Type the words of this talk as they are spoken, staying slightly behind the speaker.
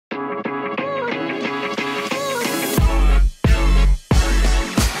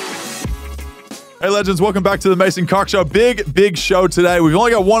Hey, legends, welcome back to the Mason Cox Show. Big show today. We've only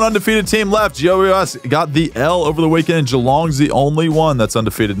got one undefeated team left. GWS got the L over the weekend, and Geelong's the only one that's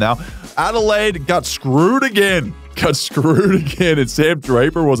undefeated now. Adelaide got screwed again. And Sam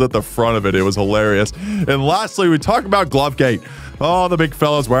Draper was at the front of it. It was hilarious. And lastly, we talk about Glovegate. Oh, the big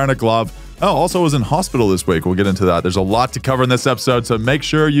fella's wearing a glove. Oh, also was in hospital this week. We'll get into that. There's a lot to cover in this episode, so make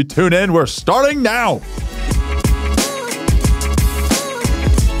sure you tune in. We're starting now.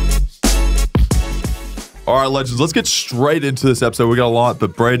 All right, legends, let's get straight into this episode. We got a lot,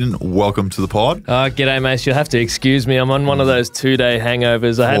 but Brayden, welcome to the pod. G'day, Mace. You'll have to excuse me. I'm on one of those 2-day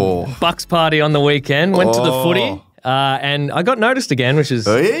hangovers. I had Bucks party on the weekend, went to the footy, and I got noticed again, which is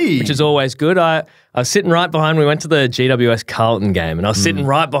always good. I was sitting right behind, we went to the GWS Carlton game, and I was sitting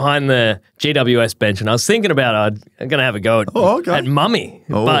right behind the GWS bench, and I was thinking about I'm going to have a go at Mummy,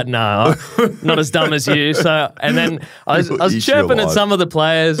 but no, not as dumb as you. So, and then I was chirping at some of the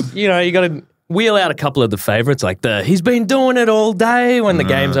players. You know, you got to wheel out a couple of the favourites, like he's been doing it all day when the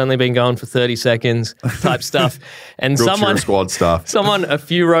game's only been going for 30 seconds type stuff. And someone a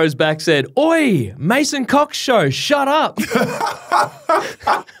few rows back said, "Oi, Mason Cox Show, shut up."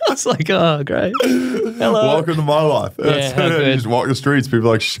 I was like, oh, great. Hello. Welcome to my life. Yeah, you just walk the streets, people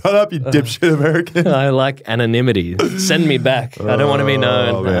are like, shut up, you dipshit American. I like anonymity. Send me back. I don't want to be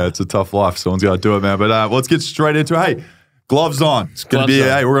known. Oh, man, it's a tough life. Someone's got to do it, man. But let's get straight into it. Hey, gloves on. It's going to be,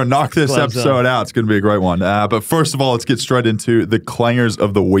 we're going to knock this episode out. It's going to be a great one. But first of all, let's get straight into the clangers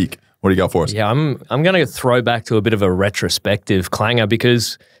of the week. What do you got for us? Yeah, I'm going to throw back to a bit of a retrospective clanger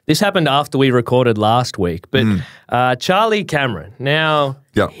because this happened after we recorded last week. But Charlie Cameron, now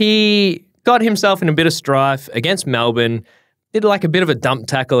he got himself in a bit of strife against Melbourne, did like a bit of a dump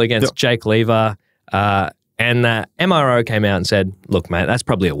tackle against Jake Lever, and the MRO came out and said, "Look, mate, that's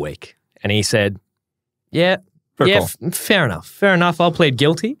probably a week." And he said, fair enough. I'll plead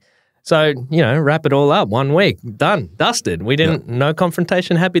guilty. So, wrap it all up. 1 week. Done. Dusted. We didn't, no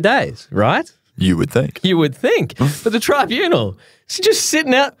confrontation, happy days, right? You would think. But the tribunal, it's just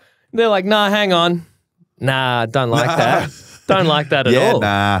sitting out. They're like, nah, hang on. Nah, don't like that. Don't like that at all.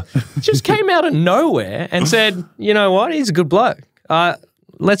 Nah. Just came out of nowhere and said, you know what? He's a good bloke.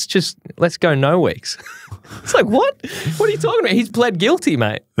 Let's go no weeks. It's like, what? What are you talking about? He's pled guilty,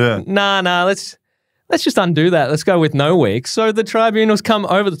 mate. Yeah. Nah, Let's just undo that. Let's go with no week. So the tribunals come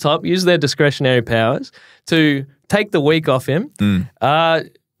over the top, use their discretionary powers to take the week off him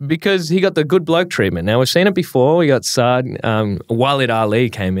because he got the good bloke treatment. Now, we've seen it before. We got Saad. Walid Ali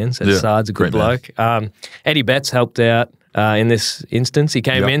came in, said Saad's a good bloke. Eddie Betts helped out in this instance. He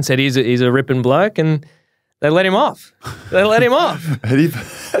came in, said he's a ripping bloke, and they let him off. Eddie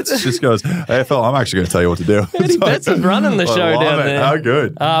Betts just goes, AFL, I'm actually going to tell you what to do. Eddie Betts is running the show down there. How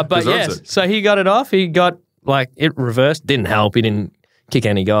good. But yes, so he got it off. He got, it reversed. Didn't help. He didn't kick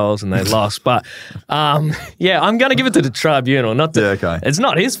any goals and they lost. But, I'm going to give it to the tribunal. It's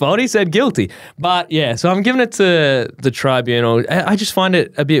not his fault. He said guilty. But, so I'm giving it to the tribunal. I just find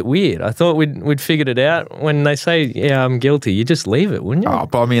it a bit weird. I thought we'd figured it out. When they say, I'm guilty, you just leave it, wouldn't you? Oh,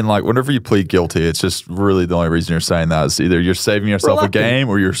 but I mean, whenever you plead guilty, it's just really the only reason you're saying that is either you're saving yourself a game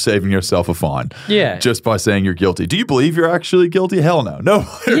or you're saving yourself a fine. Yeah. Just by saying you're guilty. Do you believe you're actually guilty? Hell no. No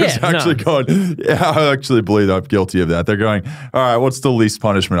one is actually going, I actually believe I'm guilty of that. They're going, all right, what's the least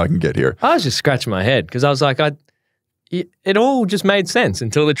punishment I can get here? I was just scratching my head because I was like, it all just made sense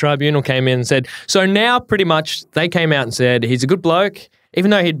until the tribunal came in and said, so now pretty much they came out and said he's a good bloke,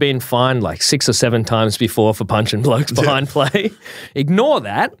 even though he'd been fined 6 or 7 times before for punching blokes behind play. Ignore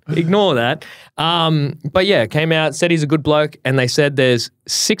that. But came out, said he's a good bloke, and they said there's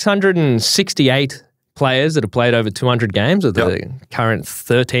 668 players that have played over 200 games of the current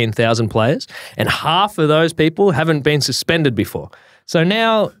 13,000 players, and half of those people haven't been suspended before. So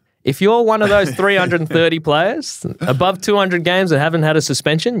now, if you're one of those 330 players above 200 games that haven't had a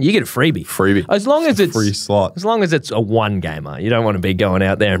suspension, you get a freebie. As long as it's free slot. As long as it's a one gamer. You don't want to be going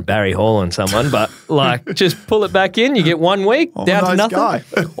out there and Barry Hall on someone, but just pull it back in. You get 1 week down to nothing. Guy.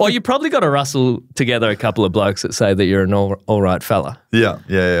 Or you probably got to rustle together a couple of blokes that say that you're an all right fella. Yeah.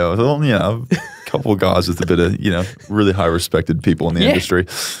 Well, a couple of guys with a bit of really high respected people in the industry.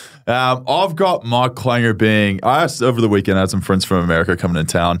 I've got my clanger being, I asked over the weekend, I had some friends from America coming in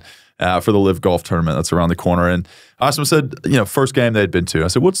town for the Live Golf tournament that's around the corner. And I asked them, I said, first game they'd been to. I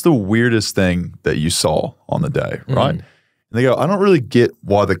said, what's the weirdest thing that you saw on the day, right? And they go, I don't really get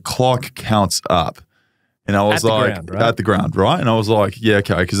why the clock counts up. And I was at the ground, right? And I was like, yeah,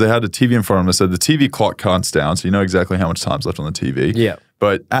 okay, because they had a TV in front of them. I said, the TV clock counts down, so you know exactly how much time's left on the TV. Yeah.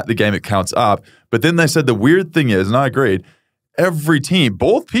 But at the game, it counts up. But then they said the weird thing is, and I agreed, every team,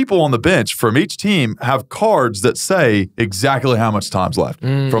 both people on the bench from each team have cards that say exactly how much time's left.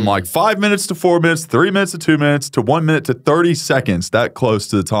 From like 5 minutes to 4 minutes, 3 minutes to 2 minutes, to 1 minute to 30 seconds, that close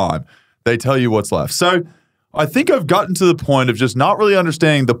to the time. They tell you what's left. So I think I've gotten to the point of just not really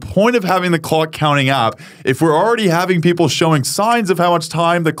understanding the point of having the clock counting up if we're already having people showing signs of how much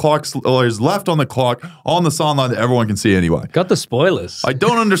time the clock is left on the clock on the sideline that everyone can see anyway. Got the spoilers. I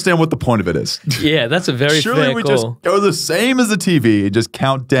don't understand what the point of it is. Yeah, that's a very Surely fair we call. just go the same as the TV and just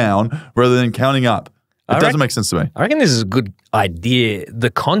count down rather than counting up. It doesn't make sense to me. I reckon this is a good idea. The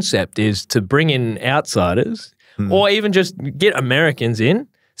concept is to bring in outsiders or even just get Americans in.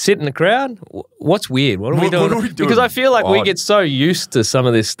 Sit in the crowd? What's weird? What are we doing? Because I feel like we get so used to some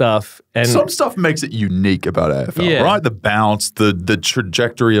of this stuff. And some stuff makes it unique about AFL, right? The bounce, the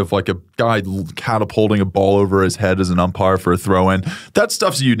trajectory of like a guy catapulting a ball over his head as an umpire for a throw-in. That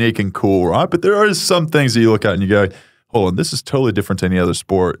stuff's unique and cool, right? But there are some things that you look at and you go, hold on, this is totally different to any other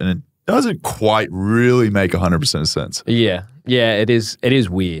sport. And it doesn't quite really make 100% sense. Yeah, it is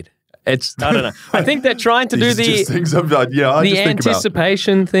weird. I don't know. I think they're trying to do the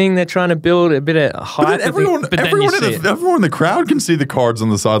anticipation thing. They're trying to build a bit of hype. But everyone in the crowd can see the cards on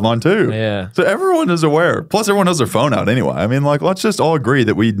the sideline too. Yeah. So everyone is aware. Plus, everyone has their phone out anyway. I mean, like, let's just all agree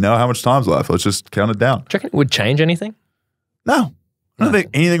that we know how much time's left. Let's just count it down. Do you reckon it would change anything? No. I don't think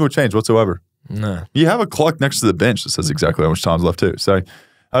anything would change whatsoever. No. You have a clock next to the bench that says exactly how much time's left too. So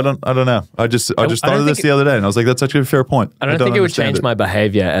I don't know. I just thought of this the other day, and I was like, that's actually a fair point. I don't think it would change my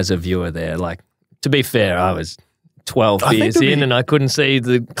behavior as a viewer there. Like, to be fair, I was 12 beers in, and I couldn't see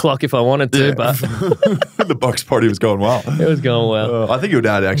the clock if I wanted to, but the Bucks party was going well. It was going well. I think it would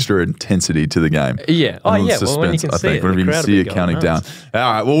add extra intensity to the game. Yeah. Oh, yeah. Well, when you can see it, when you can see it counting down. All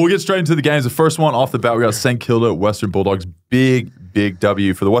right. Well, we'll get straight into the games. The first one off the bat, we got St. Kilda, Western Bulldogs. Big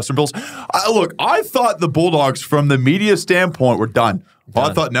W for the Western Bulls. Look, I thought the Bulldogs, from the media standpoint, were done.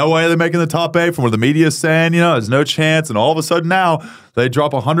 I thought, no way they're making the top 8 from what the media is saying. There's no chance. And all of a sudden now, they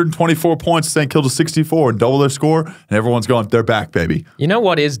drop 124 points to St. Kilda 64 and double their score. And everyone's going, they're back, baby. You know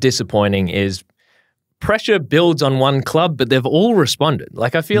what is disappointing is pressure builds on one club, but they've all responded.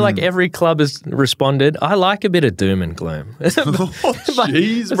 Like, I feel like every club has responded. I like a bit of doom and gloom.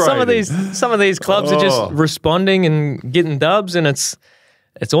 Jeez, some of these clubs are just responding and getting dubs, and it's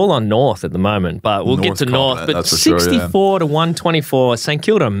all on North at the moment, but we'll get to North. But 64 to 124, St.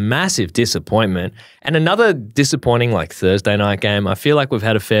 Kilda, a massive disappointment. And another disappointing, like, Thursday night game. I feel like we've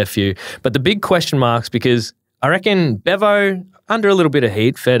had a fair few. But the big question marks, because I reckon Bevo, under a little bit of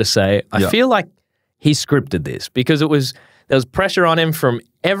heat, fair to say, I feel like he scripted this because there was pressure on him from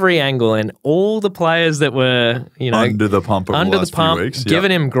every angle, and all the players that were, under the pump over the last few weeks, giving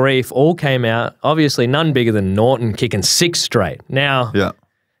him grief, all came out. Obviously, none bigger than Norton kicking 6 straight. Now,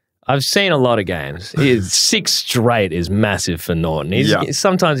 I've seen a lot of games. 6 straight is massive for Norton.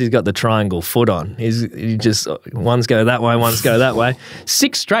 Sometimes he's got the triangle foot on. He just, one's go that way, one's go that way.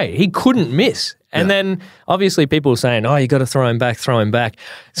 6 straight. He couldn't miss. And then, obviously, people were saying, you got to throw him back.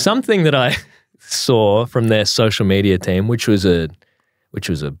 Something that I saw from their social media team, which was a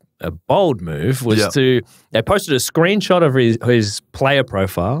bold move, was they posted a screenshot of his player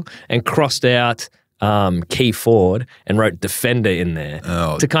profile and crossed out key forward and wrote defender in there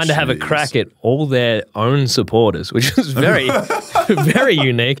to kind of have a crack at all their own supporters, which was very, very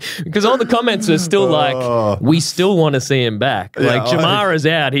unique, because all the comments are still like, we still want to see him back. Like, Jamara's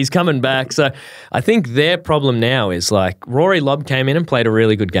out, he's coming back. So I think their problem now is, like, Rory Lobb came in and played a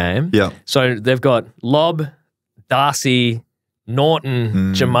really good game. Yeah. So they've got Lobb, Darcy,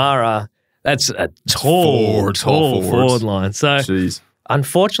 Norton, Jamara. That's a tall forward line. So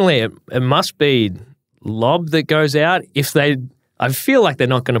unfortunately, it must be Lobb that goes out. I feel like they're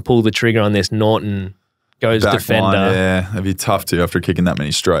not going to pull the trigger on this. Norton goes back defender. Line, it'd be tough to after kicking that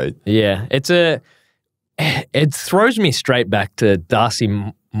many straight. Yeah, it throws me straight back to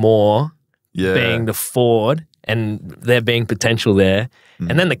Darcy Moore being the forward and there being potential there.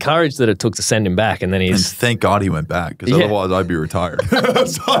 And then the courage that it took to send him back, and then And thank God he went back, because otherwise I'd be retired.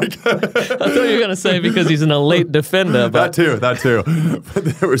 It's like, I thought you were going to say because he's an elite defender. But That too. But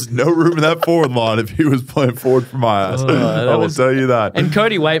there was no room in that forward line if he was playing forward for my ass. I will tell you that. And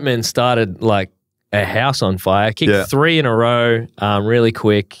Cody Waitman started like a house on fire, kicked 3 in a row really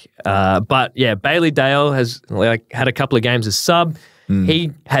quick. But yeah, Bailey Dale has had a couple of games as sub.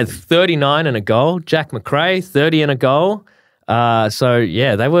 He had 39 and a goal. Jack McRae, 30 and a goal. So,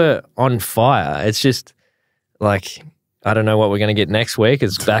 yeah, they were on fire. It's just, like, I don't know what we're going to get next week.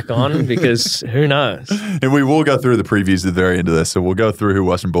 It's back on because who knows? And we will go through the previews at the very end of this. So we'll go through who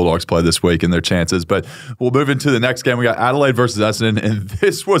Western Bulldogs play this week and their chances. But we'll move into the next game. We got Adelaide versus Essendon, and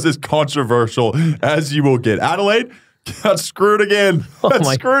this was as controversial as you will get. Adelaide Got screwed again.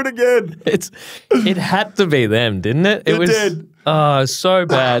 Screwed again. It had to be them, didn't it? It did. Oh, so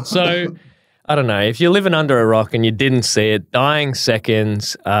bad. So, I don't know. If you're living under a rock and you didn't see it, dying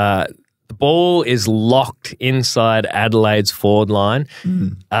seconds, the ball is locked inside Adelaide's forward line.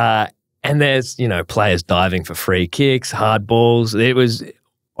 And there's, players diving for free kicks, hard balls. It was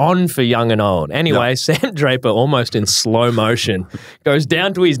on for young and old. Anyway, Sam Draper, almost in slow motion, goes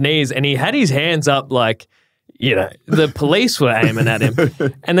down to his knees and he had his hands up like, the police were aiming at him.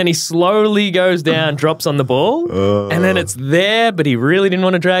 And then he slowly goes down, drops on the ball, and then it's there, but he really didn't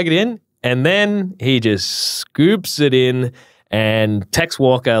want to drag it in. And then he just scoops it in, and Tex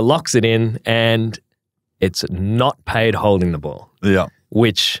Walker locks it in, and it's not paid holding the ball. Yeah.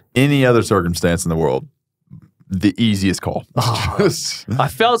 Which... any other circumstance in the world, the easiest call. I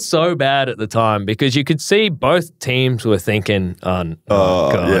felt so bad at the time because you could see both teams were thinking, oh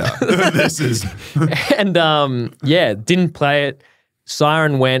God. Yeah. This is... and, didn't play it.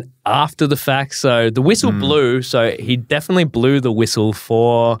 Siren went after the fact. So the whistle blew. So he definitely blew the whistle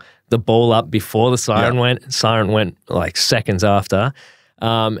for the ball up before the siren went. Siren went like seconds after.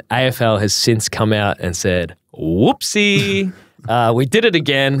 AFL has since come out and said, whoopsie. We did it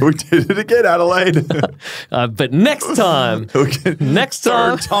again. We did it again, Adelaide. But next time,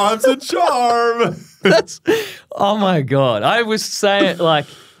 third time's a charm. Oh my God. I was saying, like,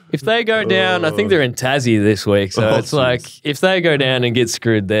 if they go down, I think they're in Tassie this week. So it's like, if they go down and get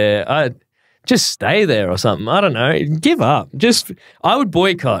screwed there, I'd just stay there or something. I don't know. Give up. I would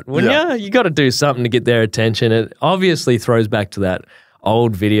boycott, wouldn't you? You got to do something to get their attention. It obviously throws back to that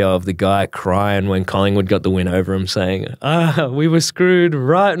old video of the guy crying when Collingwood got the win over him saying, we were screwed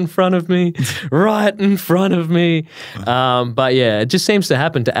right in front of me, right in front of me. But yeah, it just seems to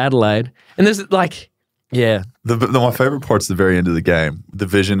happen to Adelaide. And there's like, yeah. My favorite part's the very end of the game, the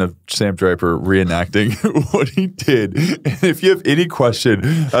vision of Sam Draper reenacting what he did. And if you have any question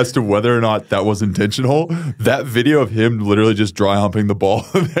as to whether or not that was intentional, that video of him literally just dry humping the ball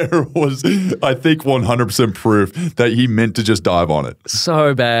there was, I think, 100% proof that he meant to just dive on it.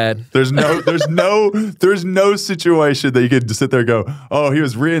 So bad. There's no situation that you could just sit there and go, oh, he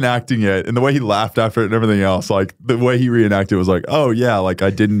was reenacting it. And the way he laughed after it and everything else, like the way he reenacted it was like, oh yeah, like I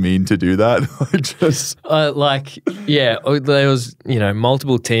didn't mean to do that. There was,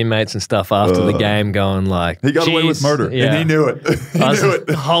 multiple teammates and stuff after the game going like, he got away with murder, and he knew it. I was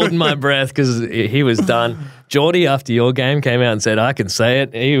holding my breath because he was done. Geordie, after your game, came out and said, I can say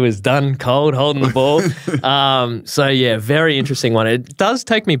it. He was done cold holding the ball. Very interesting one. It does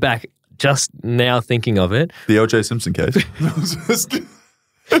take me back just now thinking of it. The O.J. Simpson case.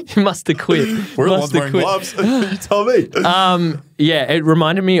 You must have quit. We're the ones wearing gloves. You tell me. It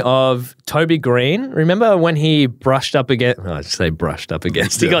reminded me of Toby Green. Remember when he brushed up against... I say brushed up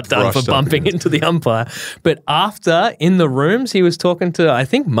against. He got done for bumping into the umpire. But after, in the rooms, he was talking to, I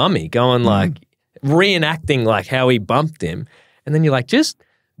think, Mummy, going like, reenacting like how he bumped him. And then you're like, just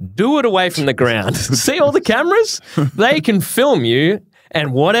do it away from the ground. See all the cameras? They can film you.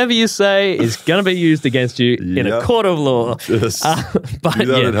 And whatever you say is going to be used against you in a court of law. Just do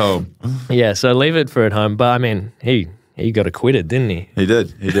that at home. Yeah, so leave it for at home. But, I mean, he got acquitted, didn't he? He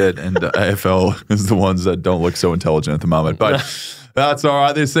did. And AFL is the ones that don't look so intelligent at the moment. But that's all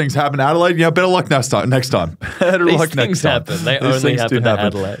right. These things happen. Adelaide, better luck next time. Better luck next time. They only happen to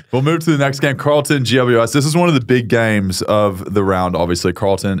Adelaide. We'll move to the next game. Carlton, GWS. This is one of the big games of the round, obviously.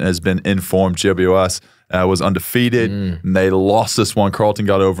 Carlton has been informed. GWS was undefeated. And they lost this one. Carlton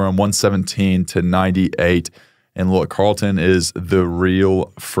got over them 117-98. And look, Carlton is the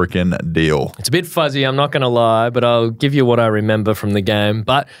real freaking deal. It's a bit fuzzy, I'm not going to lie, but I'll give you what I remember from the game.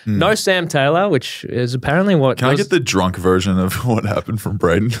 But no Sam Taylor, which is apparently what... Can I get the drunk version of what happened from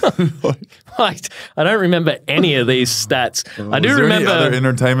Brayden? I don't remember any of these stats. I do remember... any other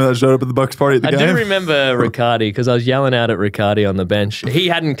entertainment that showed up at the Bucks party at the game? I do remember Riccardi, because I was yelling out at Riccardi on the bench. He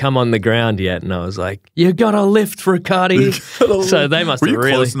hadn't come on the ground yet, and I was like, you got to lift, Riccardi. So they must have really... Were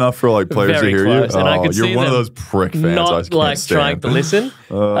you close enough for players to hear close, you? And I could you're see one of those prick fans. Not trying to listen.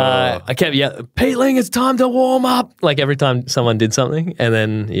 I kept yelling, Peatling, it's time to warm up. Like every time someone did something. And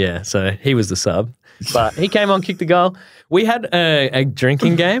then, so he was the sub. But he came on, kicked the goal. We had a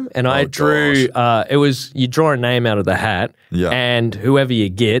drinking game, and I drew, it was, you draw a name out of the hat, and whoever you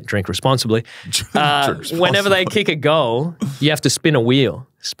get, drink responsibly. Whenever they kick a goal, you have to spin a wheel.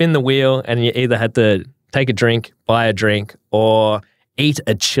 Spin the wheel, and you either had to take a drink, buy a drink, or eat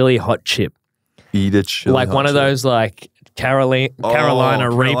a chili hot chip. Eat a chili like one of those like Carolina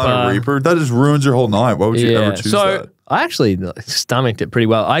Reaper. That just ruins your whole night. Why would you ever choose that? I actually stomached it pretty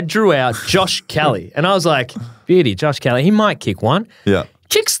well. I drew out Josh Kelly, and I was like, beauty, Josh Kelly, he might kick one. Yeah.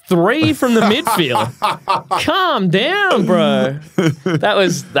 Kicks 3 from the midfield. Calm down, bro.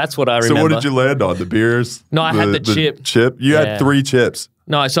 That's what I remember. So what did you land on? The beers? No, I had the chip. Chip? You had 3 chips.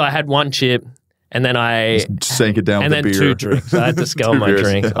 No, so I had 1 chip. And then I sank it down with the beer. And then 2 drinks. I had to scull my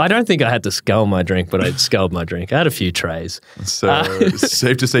drink. Yeah. I don't think I had to scull my drink, but I sculled my drink. I had a few trays. So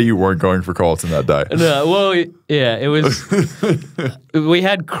safe to say you weren't going for Carlton that day. No, well, yeah, it was. We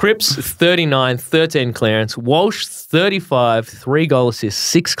had Cripps 39, 13 clearance, Walsh 35, 3 goal assists,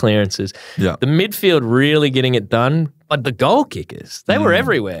 6 clearances. Yeah. The midfield really getting it done, but the goal kickers, they were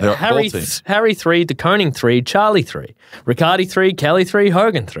everywhere. Harry 3, De Koning 3, Charlie 3, Riccardi 3, Kelly 3,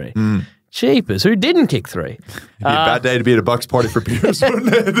 Hogan 3. Cheapers, who didn't kick 3? It'd be a bad day to be at a Bucks party for beers,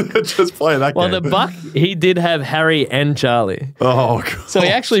 wouldn't it? Just playing that game. Well, the Buck, he did have Harry and Charlie. Oh, God. So he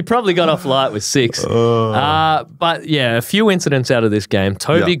actually probably got off light with 6. But yeah, a few incidents out of this game.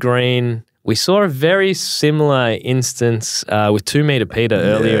 Toby Green, we saw a very similar instance with 2 meter Peter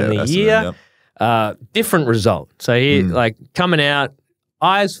earlier in the year. Different result. So he coming out,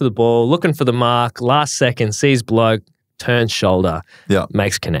 eyes for the ball, looking for the mark, last second, sees bloke, turns shoulder,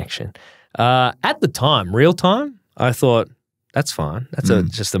 makes connection. At the time, real time, I thought, that's fine. That's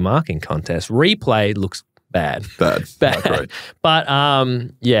just a marking contest. Replay looks bad. Bad. Right. But,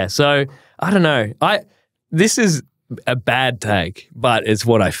 so I don't know. This is a bad take, but it's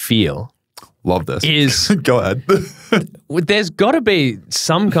what I feel. Love this. Go ahead. There's got to be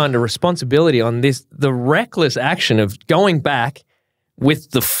some kind of responsibility on this, the reckless action of going back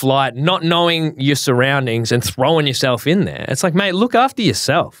with the flight, not knowing your surroundings and throwing yourself in there. It's like, mate, look after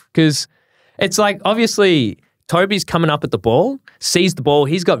yourself. Because it's like, obviously, Toby's coming up at the ball, sees the ball,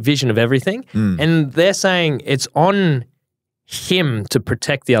 he's got vision of everything, and they're saying it's on him to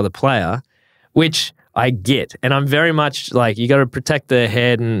protect the other player, which I get. And I'm very much like, you got to protect their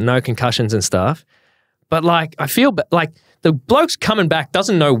head and no concussions and stuff. But like, I feel like the bloke's coming back,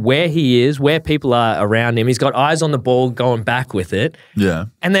 doesn't know where he is, where people are around him. He's got eyes on the ball going back with it. Yeah.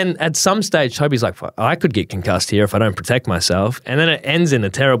 And then at some stage, Toby's like, I could get concussed here if I don't protect myself. And then it ends in a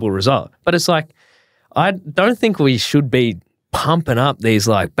terrible result. But it's like, I don't think we should be pumping up these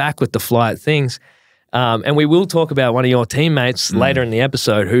like back with the flight things. And we will talk about one of your teammates later in the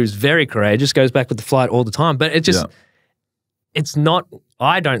episode who's very courageous, goes back with the flight all the time. But it just, it's not,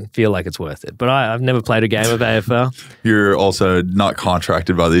 I don't feel like it's worth it. But I've never played a game of AFL. You're also not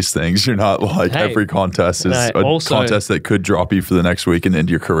contracted by these things. You're not like every contest is a contest that could drop you for the next week and end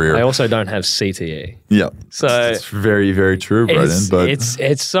your career. I also don't have CTE. Yeah. So it's very, very true, Brayden. But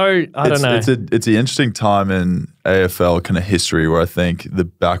it's so, I don't know. It's an interesting time in AFL kind of history where I think the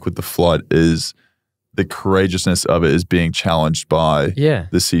back with the flight is, the courageousness of it is being challenged by the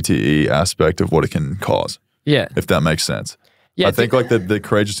CTE aspect of what it can cause. Yeah. If that makes sense. Yeah, I think like the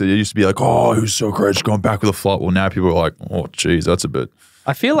courageous, it used to be like, oh, he was so courageous going back with a flight. Well, now people are like, oh, geez, that's a bit.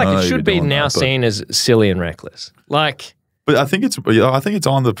 I feel like it should be now seen as silly and reckless. Like, but I think it's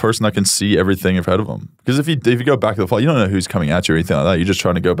on the person that can see everything ahead of them. Because if you go back to the flight, you don't know who's coming at you or anything like that. You're just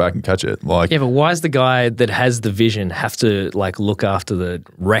trying to go back and catch it. Like, yeah, but why does the guy that has the vision have to like look after the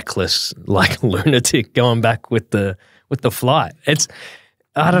reckless like lunatic going back with the flight? It's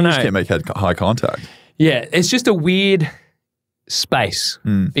I don't know. You just can't make high contact. Yeah, it's just a weird space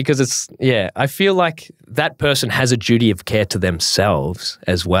because it's I feel like that person has a duty of care to themselves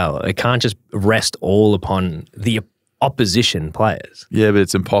as well. It can't just rest all upon the opposition players. Yeah, but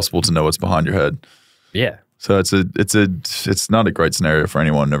it's impossible to know what's behind your head. Yeah. So it's not a great scenario for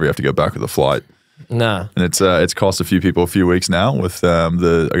anyone whenever you have to go back with a flight. No. And it's cost a few people a few weeks now with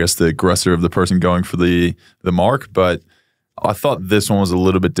the aggressor of the person going for the mark, but I thought this one was a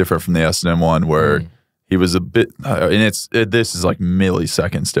little bit different from the Essendon one where he was a bit, and this is like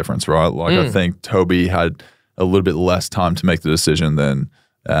milliseconds difference, right? Like I think Toby had a little bit less time to make the decision than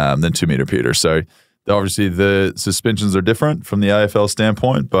 2 meter Peter. So obviously the suspensions are different from the AFL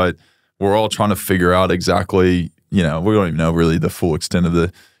standpoint, but we're all trying to figure out exactly, we don't even know really the full extent of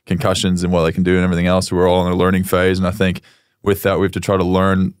the concussions and what they can do and everything else. We're all in a learning phase, and I think with that we have to try to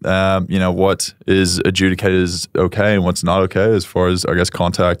learn, what is adjudicated as okay and what's not okay as far as I guess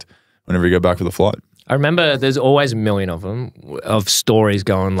contact whenever you go back with the flight. I remember there's always a million of them, of stories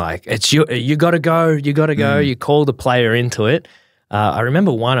going like, you got to go, you call the player into it. I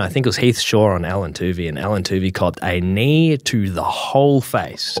remember one, I think it was Heath Shaw on Alan Tuvey, and Alan Tuvey copped a knee to the whole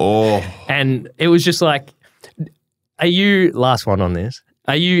face. Oh. And it was just like, last one on this,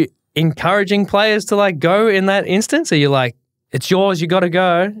 are you encouraging players to like go in that instance? Are you like, it's yours, you got to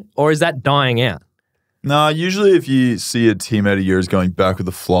go? Or is that dying out? No, usually if you see a teammate of yours going back with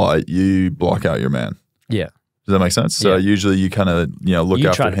the flight, you block out your man. Yeah. Does that make sense? So usually you kind of look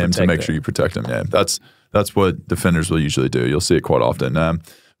after him to make sure you protect him. Yeah, that's what defenders will usually do. You'll see it quite often.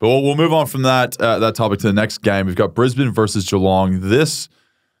 But we'll move on from that topic to the next game. We've got Brisbane versus Geelong. This,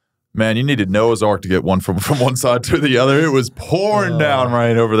 man, you needed Noah's Ark to get one from one side to the other. It was pouring down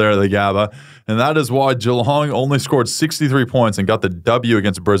rain over there at the Gabba. And that is why Geelong only scored 63 points and got the W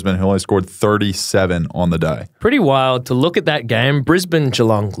against Brisbane, who only scored 37 on the day. Pretty wild to look at that game.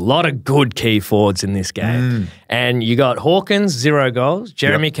 Brisbane-Geelong, a lot of good key forwards in this game. And you got Hawkins, 0 goals.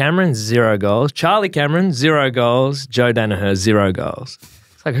 Jeremy Cameron, 0 goals. Charlie Cameron, 0 goals. Joe Danaher, 0 goals.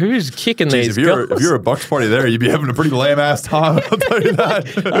 It's like, who's kicking these goals? If you're a Bucks party there, you'd be having a pretty lame-ass time, I'll tell you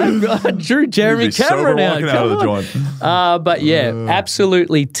that. I drew Jeremy Cameron out of the joint. But yeah,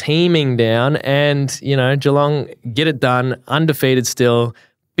 absolutely teaming down. And, you know, Geelong get it done, undefeated still.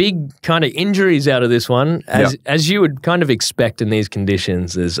 Big kind of injuries out of this one, as you would kind of expect in these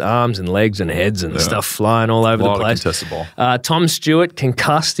conditions. There's arms and legs and heads and stuff flying all over the place. Contested ball. Tom Stewart,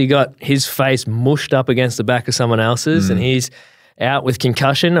 concussed. He got his face mushed up against the back of someone else's, and he's out with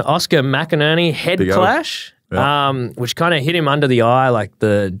concussion. Oscar McInerney, head clash, which kind of hit him under the eye, like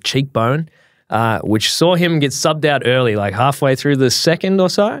the cheekbone, which saw him get subbed out early, like halfway through the second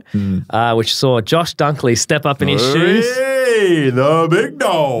or so, which saw Josh Dunkley step up in his shoes. Hey, the big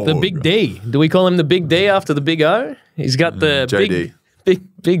dog. The big D. Do we call him the big D after the big O? He's got the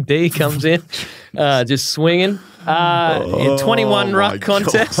big D comes in, just swinging. 21 ruck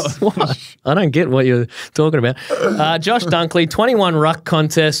contest. What? I don't get what you're talking about. Josh Dunkley, 21 ruck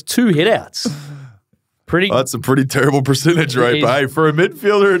contest, 2 hitouts. That's a pretty terrible percentage, right? But hey, for a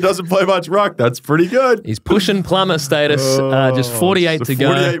midfielder who doesn't play much ruck, that's pretty good. He's pushing plumber status. Just 48 to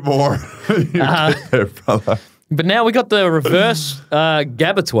go. 48 more. There, brother. But now we got the reverse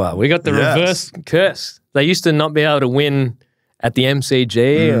Gabatoir. We got the reverse curse. They used to not be able to win at the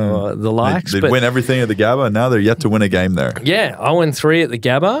MCG or the likes. They'd win everything at the Gabba, and now they're yet to win a game there. Yeah, 0-3 at the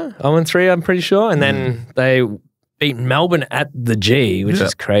Gabba. 0-3, I'm pretty sure. And then they beat Melbourne at the G, which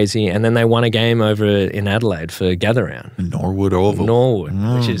is crazy. And then they won a game over in Adelaide for Gather Round. Norwood Oval. Norwood,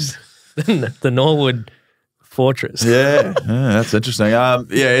 which is the Norwood Fortress. Yeah, that's interesting.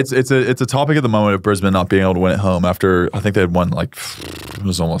 It's a topic at the moment of Brisbane not being able to win at home after I think they had won it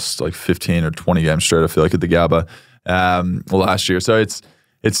was almost like 15 or 20 games straight, I feel like, at the Gabba last year. So it's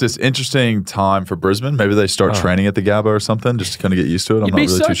this interesting time for Brisbane. Maybe they start training at the Gabba or something just to kind of get used to it. I'm not really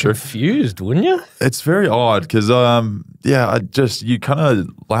too sure. You'd be so confused, wouldn't you? It's very odd because, you kind of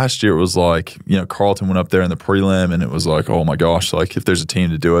last year it was like, you know, Carlton went up there in the prelim and it was like, oh my gosh, like if there's a team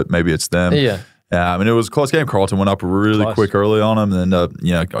to do it, maybe it's them. Yeah. And it was a close game. Carlton went up really quick early on them, and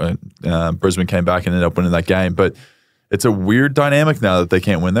then Brisbane came back and ended up winning that game. But it's a weird dynamic now that they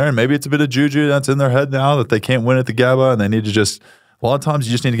can't win there, and maybe it's a bit of juju that's in their head now that they can't win at the Gabba, and they need to just. A lot of times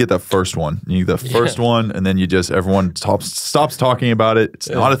you just need to get that first one. You need that first one, and then everyone stops talking about it. It's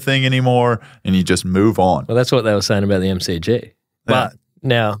not a thing anymore, and you just move on. Well, that's what they were saying about the MCG. But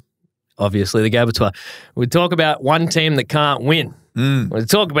now, obviously, the Gabatoir. We talk about one team that can't win. We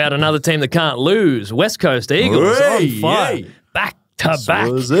talk about another team that can't lose. West Coast Eagles on fire. Back to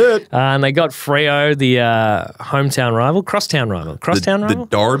back. Was it? And they got Freo, the hometown rival, crosstown rival. The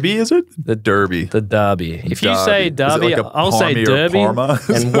Derby, is it? The Derby. The Derby. If you say Derby, I'll say Derby.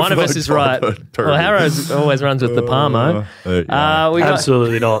 And one of us is right. Well, Harrow always runs with the Parmo.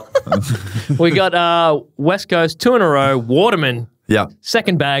 Absolutely not. We got West Coast 2 in a row. Waterman. Yeah.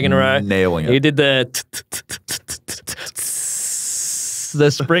 Second bag in a row. Nailing it. He did the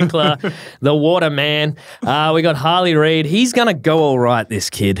sprinkler, the water man. We got Harley Reid. He's going to go all right, this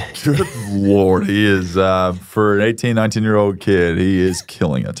kid. Good Lord. He is, for an 18, 19-year-old kid, he is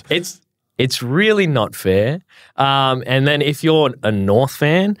killing it. It's really not fair. And then if you're a North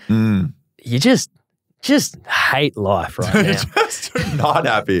fan, you just hate life right now. Just not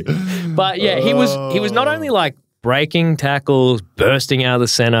happy. But yeah, he was not only like breaking tackles, bursting out of the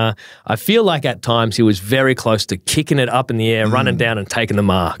centre. I feel like at times he was very close to kicking it up in the air, running down and taking the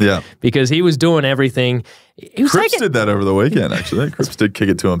mark. Yeah. Because he was doing everything. Cripps did that over the weekend, actually. Cripps did kick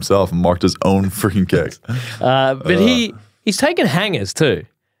it to himself and marked his own freaking kicks. But he's taken hangers too.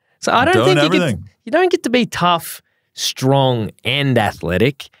 So I don't think you don't get to be tough, strong, and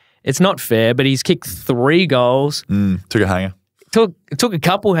athletic. It's not fair, but he's kicked 3 goals. Took a hanger. Took a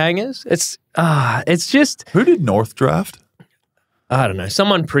couple hangers. It's just. Who did North draft? I don't know.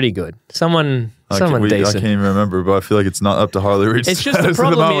 Someone pretty good. Someone decent. I can't even remember, but I feel like it's not up to Harley Reid. It's just the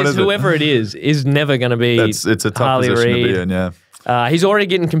problem is whoever it is never going to be. It's a tough Harley position Reid. to be in. Yeah. He's already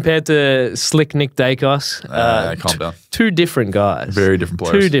getting compared to Slick Nick Dacos. Calm down. 2 different guys. Very different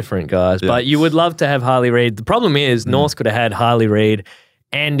players. 2 different guys. Yeah. But you would love to have Harley Reid. The problem is North could have had Harley Reid,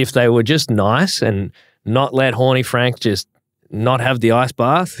 and if they were just nice and not let Horny Frank just not have the ice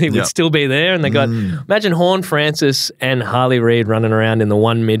bath, he would still be there. And they got, imagine Horn Francis and Harley Reid running around in the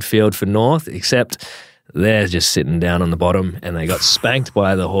one midfield for North, except they're just sitting down on the bottom and they got spanked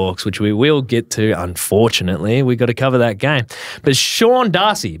by the Hawks, which we will get to, unfortunately. We got to cover that game. But Sean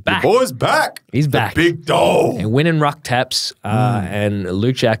Darcy, back. The boy's back. He's back. The big dog. And winning ruck taps, and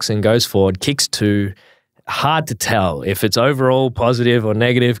Luke Jackson goes forward, kicks 2. Hard to tell if it's overall positive or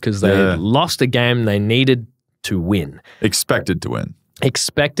negative because they lost a game they needed to win. Expected to win.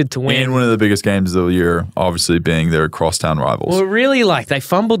 Expected to win. And one of the biggest games of the year, obviously being their crosstown rivals. Well, really, they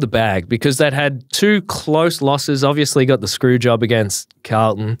fumbled the bag because they'd had 2 close losses, obviously got the screw job against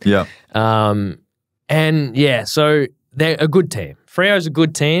Carlton. Yeah. So they're a good team. Freo's a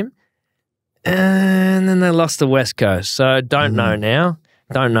good team. And then they lost to West Coast. So don't know now.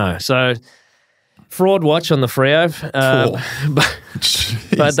 Don't know. So fraud watch on the Freo.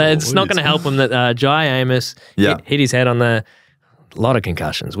 But it's not going to help him that Jai Amos hit his head on a lot of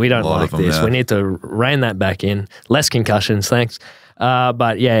concussions. We don't like this. We need to rein that back in. Less concussions, thanks.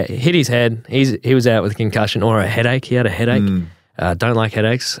 But yeah, hit his head. He was out with a concussion or a headache. He had a headache. Don't like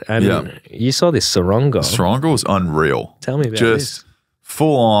headaches. And you saw this Sarong goal. Sarong goal was unreal. Tell me about this. Just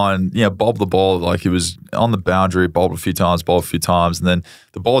full on, bobbed the ball like he was on the boundary, bobbed a few times, and then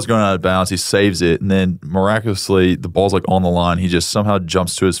the ball's going out of bounds. He saves it, and then miraculously, the ball's on the line. He just somehow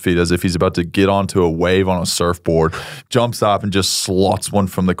jumps to his feet as if he's about to get onto a wave on a surfboard, jumps up and just slots one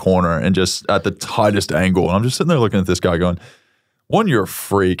from the corner and just at the tightest angle. And I'm just sitting there looking at this guy going, 1, you're a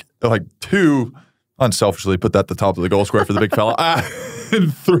freak. 2, unselfishly put that at the top of the goal square for the big fella.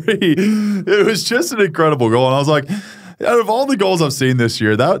 And 3, it was just an incredible goal. And I was like, out of all the goals I've seen this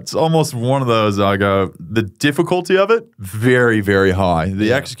year, that's almost one of those I go, the difficulty of it, very, very high.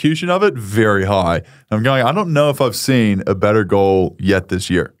 The execution of it, very high. I'm going, I don't know if I've seen a better goal yet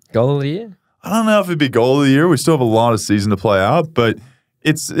this year. Goal of the year? I don't know if it'd be goal of the year. We still have a lot of season to play out, but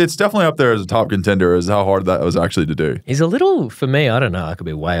it's definitely up there as a top contender as how hard that was actually to do. He's a little, for me, I don't know, I could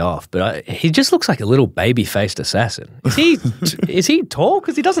be way off, but he just looks like a little baby-faced assassin. Is he tall?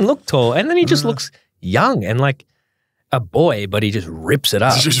 Because he doesn't look tall. And then he just looks young and a boy, but he just rips it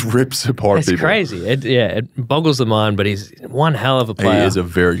up. He just rips apart people. It's crazy. It boggles the mind, but he's one hell of a player. He is a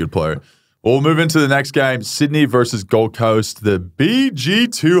very good player. We'll move into the next game, Sydney versus Gold Coast, the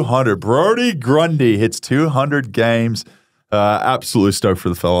BG 200. Brodie Grundy hits 200 games. Absolutely stoked for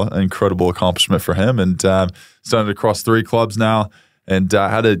the fella. An incredible accomplishment for him. And started across 3 clubs now and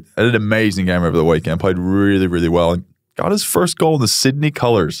had an amazing game over the weekend. Played really, really well. And got his first goal in the Sydney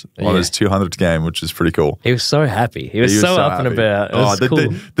colours on his 200th game, which is pretty cool. He was so happy. He was so up and about. It was cool.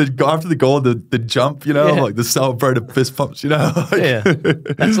 After the goal, the jump, the celebrated fist pumps,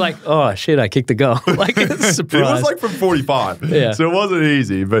 That's oh, shit, I kicked the goal. Surprise. It was from 45. Yeah. So it wasn't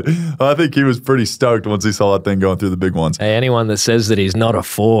easy, but I think he was pretty stoked once he saw that thing going through the big ones. Hey, anyone that says that he's not a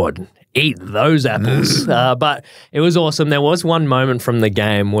forward, eat those apples. But it was awesome. There was one moment from the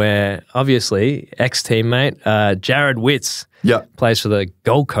game where, obviously, ex-teammate Jared Witts plays for the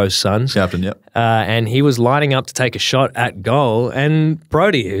Gold Coast Suns. Captain, and he was lining up to take a shot at goal. And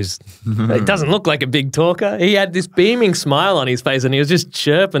Brodie, he doesn't look like a big talker, he had this beaming smile on his face and he was just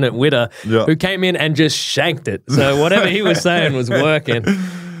chirping at Witter, who came in and just shanked it. So whatever he was saying was working.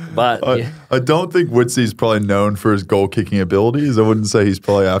 But I don't think Witsy's probably known for his goal-kicking abilities. I wouldn't say he's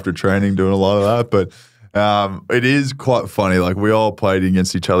probably after training doing a lot of that, but it is quite funny. We all played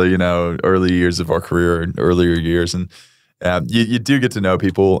against each other, early years of our career and earlier years, and you do get to know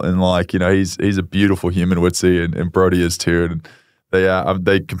people, and he's a beautiful human, Witsy, and Brodie is too. And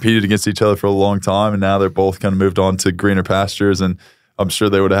they competed against each other for a long time, and now they're both kind of moved on to greener pastures, and I'm sure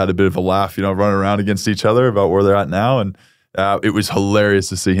they would have had a bit of a laugh, running around against each other about where they're at now, and it was hilarious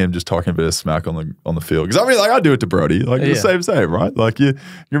to see him just talking a bit of smack on the field. Because I do it to Brodie, the same, right?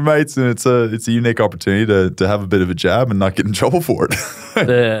 Your mates, and it's a unique opportunity to have a bit of a jab and not get in trouble for it.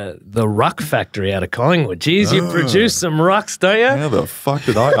 the ruck factory out of Collingwood. Jeez, you produce some rucks, don't you? How the fuck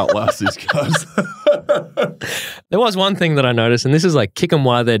did I outlast these guys? There was one thing that I noticed, and this is kick them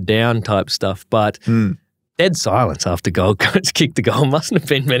while they're down type stuff, but dead silence after Gold Coast kicked the goal. Mustn't have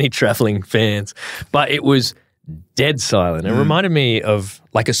been many travelling fans, but it was dead silent. It reminded me of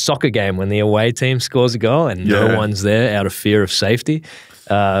a soccer game when the away team scores a goal and no one's there out of fear of safety.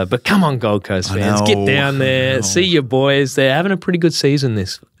 But come on, Gold Coast fans, get down there, see your boys. They're having a pretty good season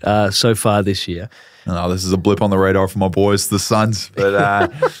so far this year. Oh, this is a blip on the radar for my boys, the Suns.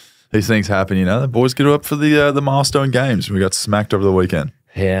 But these things happen, The boys get up for the milestone games. We got smacked over the weekend.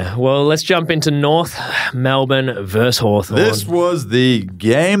 Yeah, well, let's jump into North Melbourne versus Hawthorn. This was the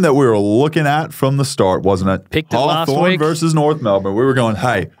game that we were looking at from the start, wasn't it? Picked it last week. Hawthorn versus North Melbourne. We were going,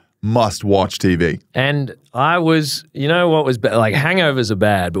 hey, must-watch TV. And I was, you know what was bad? Like, hangovers are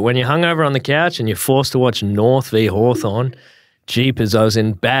bad, but when you're hungover on the couch and you're forced to watch North v Hawthorn, jeepers, I was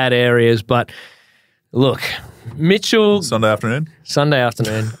in bad areas. But look, Mitchell... Sunday afternoon,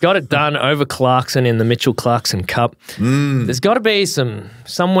 got it done over Clarkson in the Mitchell-Clarkson Cup. There's got to be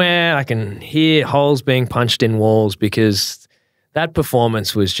somewhere I can hear holes being punched in walls, because that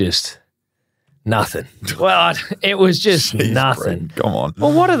performance was just nothing. Well, it was just nothing. Brayden, come on.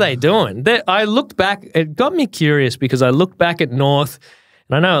 Well, what are they doing? I looked back. It got me curious, because I looked back at North,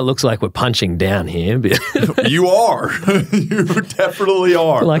 and I know it looks like we're punching down here. But you are. You definitely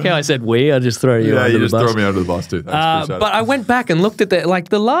are. Like how I said I just throw you under the bus. Yeah, you just throw me under the bus too. Thanks, but I went back and looked at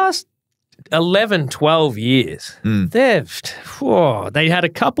the last 11, 12 years. They had a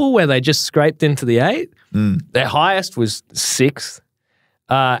couple where they just scraped into the 8. Their highest was 6th.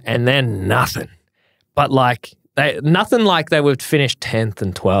 And then nothing. But nothing like they would finish 10th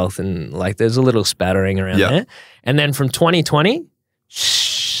and 12th, and like there's a little spattering around there. And then from 2020,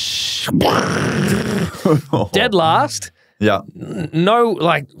 dead last. Yeah. No,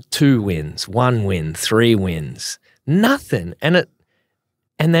 2 wins, 1 win, 3 wins, nothing. And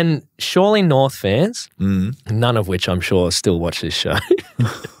then surely North fans, none of which I'm sure still watch this show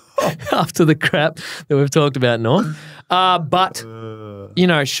after the crap that we've talked about North. But,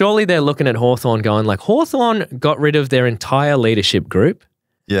 surely they're looking at Hawthorn going, Hawthorn got rid of their entire leadership group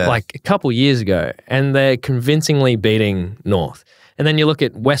a couple years ago, and they're convincingly beating North. And then you look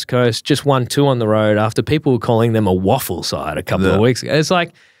at West Coast, just won 2 on the road after people were calling them a waffle side a couple of weeks ago. It's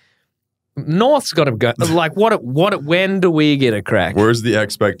like, North's got to go. When do we get a crack? Where's the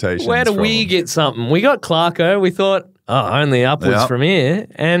expectations? Where do we get something? We got Clarko. We thought, only upwards from here.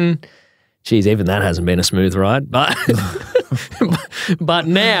 And, geez, even that hasn't been a smooth ride. But but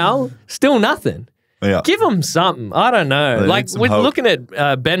now, still nothing. Yeah. Give them something. I don't know. We're looking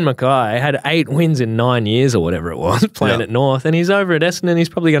at Ben Mackay, had 8 wins in 9 years or whatever it was, playing at North, and he's over at Essendon. He's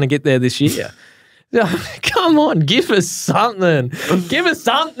probably going to get there this year. Come on, give us something. Give us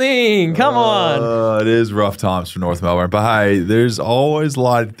something. Come on. It is rough times for North Melbourne, but hey, there's always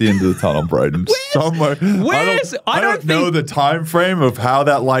light at the end of the tunnel, Brayden. Somewhere. I don't know the time frame of how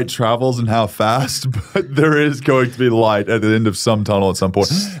that light travels and how fast, but there is going to be light at the end of some tunnel at some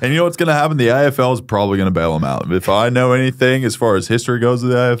point. And you know what's going to happen? The AFL is probably going to bail them out. If I know anything as far as history goes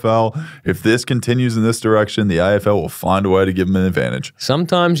with the AFL, if this continues in this direction, the AFL will find a way to give them an advantage.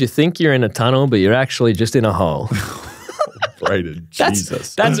 Sometimes you think you're in a tunnel, but you're actually just in a hole. Brayden,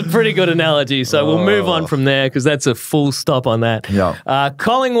 Jesus. That's a pretty good analogy. So we'll move on from there, because that's a full stop on that. Yeah.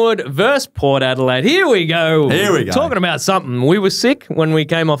 Collingwood versus Port Adelaide. Here we go. Talking about something. We were sick when we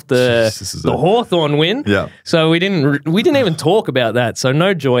came off the Hawthorn win. Yeah. So we didn't even talk about that. So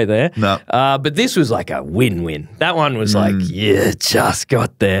no joy there. No. But this was like a win-win. That one was just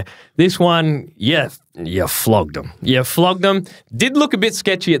got there. This one, you flogged them. You flogged them. Did look a bit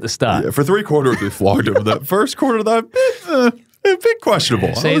sketchy at the start. Yeah, for 3 quarters, we flogged them. That first quarter, a bit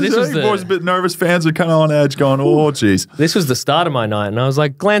questionable. See, this was boys a bit nervous. Fans are kind of on edge going, oh, geez. This was the start of my night, and I was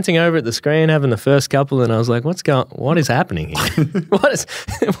glancing over at the screen, having the first couple, and I was like, what is happening here?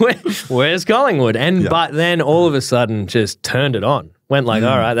 Where's Collingwood? But then all of a sudden just turned it on. Went all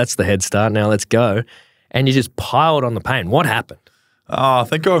right, that's the head start. Now let's go. And you just piled on the pain. What happened? I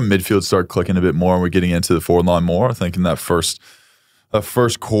think our midfield started clicking a bit more, and we're getting into the forward line more. I think in that first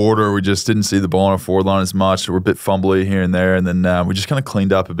quarter, we just didn't see the ball on our forward line as much. We're a bit fumbly here and there, and then we just kind of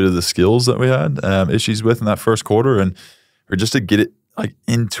cleaned up a bit of the skills that we had issues with in that first quarter, and or just to get it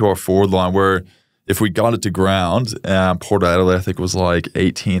into our forward line where if we got it to ground, Port Adelaide I think was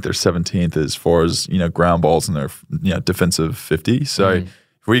 18th or 17th as far as ground balls in their defensive 50. So.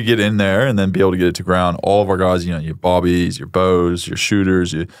 If we get in there and then be able to get it to ground, all of our guys, your Bobbies, your Bows, your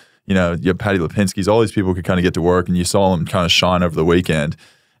shooters, your Paddy Lipinskis, all these people could kind of get to work, and you saw them kind of shine over the weekend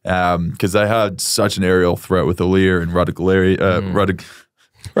because they had such an aerial threat with O'Lear and Radicalia.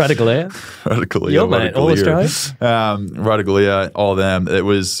 Your mate, all Australia. Radicalia, all of them. It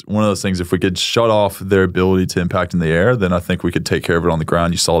was one of those things, if we could shut off their ability to impact in the air, then I think we could take care of it on the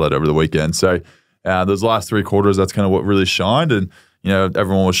ground. You saw that over the weekend. So those last 3 quarters, that's kind of what really shined, and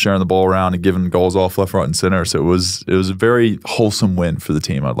everyone was sharing the ball around and giving goals off left, right, and center. So it was a very wholesome win for the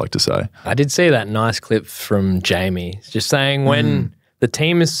team, I'd like to say. I did see that nice clip from Jamie, just saying when the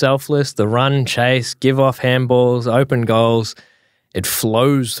team is selfless, the run, chase, give off handballs, open goals, it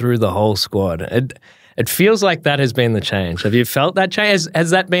flows through the whole squad. It feels like that has been the change. Have you felt that change? Has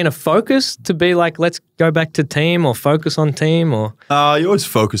that been a focus to be let's go back to team or focus on team? Or you always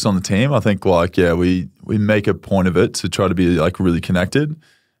focus on the team. I think we make a point of it to try to be really connected.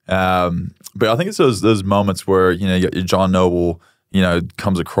 But I think it's those moments where you got your John Noble,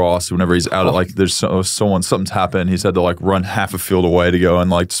 comes across whenever he's out. Like there's something's happened. He's had to like run half a field away to go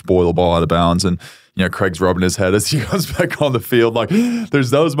and like spoil the ball out of bounds. And Craig's rubbing his head as he goes back on the field. Like there's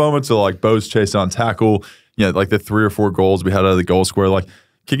those moments of like Bo's chase on tackle. Like the 3 or 4 goals we had out of the goal square. Like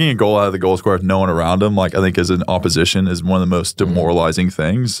kicking a goal out of the goal square with no one around him. Like I think as an opposition is one of the most demoralizing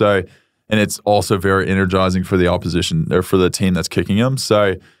things. So, and it's also very energizing for the opposition or for the team that's kicking him.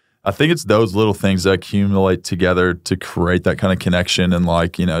 So. I think it's those little things that accumulate together to create that kind of connection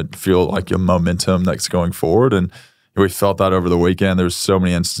and feel like a momentum that's going forward. And we felt that over the weekend. There was so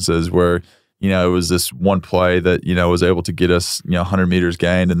many instances where, it was this one play that, was able to get us, 100 meters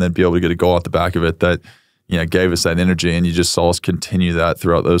gained and then be able to get a goal out the back of it that, gave us that energy. And you just saw us continue that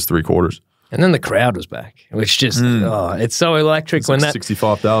throughout those 3 quarters. And then the crowd was back, which just, it's so electric. It's when like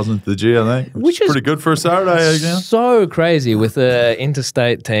 65,000 to the G, I think. Which is pretty good for a Saturday. So crazy with the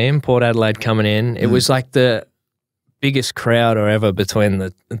interstate team, Port Adelaide coming in. It was like the biggest crowd ever between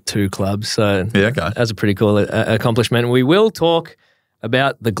the 2 clubs. So that's a pretty cool accomplishment. We will talk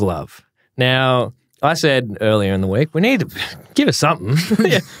about the glove. Now, I said earlier in the week, we need to give us something.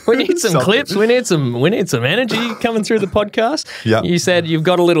 We need some clips. We need some energy coming through the podcast. Yeah. You said you've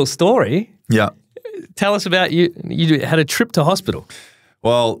got a little story. Yeah. Tell us about you had a trip to hospital.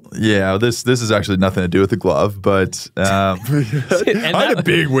 Well, yeah, this is actually nothing to do with the glove, but I had a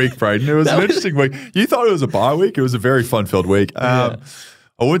big week, Brayden. It was an interesting week. You thought it was a bye week. It was a very fun-filled week. I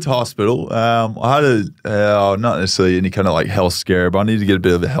went to hospital. I had not necessarily any kind of like health scare, but I needed to get a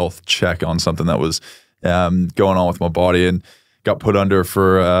bit of a health check on something that was going on with my body, and got put under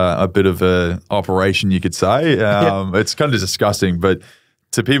for a bit of a operation, you could say. It's kind of disgusting, but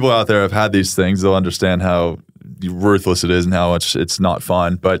to people out there who have had these things, they'll understand how ruthless it is and how much it's not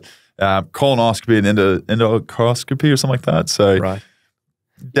fun. But colonoscopy and endoscopy or something like that. So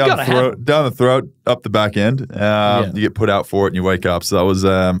down the throat, up the back end. You get put out for it and you wake up. So that was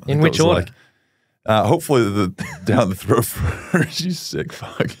in which order? Hopefully down the throat first. You sick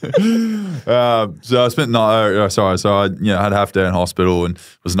fuck. So I spent I had half a day in hospital and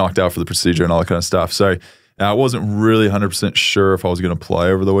was knocked out for the procedure and all that kind of stuff. So I wasn't really 100% sure if I was going to play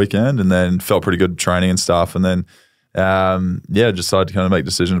over the weekend, and then felt pretty good training and stuff. And then decided to kind of make a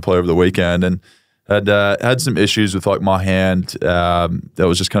decision to play over the weekend, and had some issues with like my hand that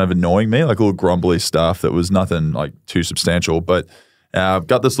was just kind of annoying me, like a little grumbly stuff that was nothing like too substantial. But I've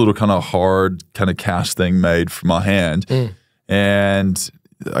got this little kind of hard kind of cast thing made for my hand. And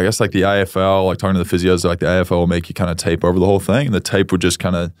I guess like the AFL, like talking to the physios, like the AFL will make you kind of tape over the whole thing, and the tape would just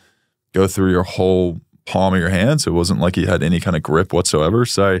kind of go through your whole palm of your hand, so it wasn't like you had any kind of grip whatsoever.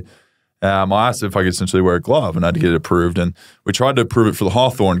 So I asked if I could essentially wear a glove, and I had to get it approved. And we tried to approve it for the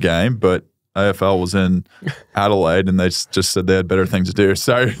Hawthorn game, but AFL was in Adelaide, and they just said they had better things to do.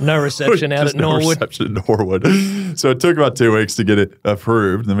 So no reception out at Norwood. No reception at Norwood. So it took about 2 weeks to get it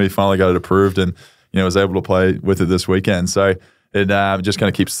approved, and then we finally got it approved, and was able to play with it this weekend. So it just kind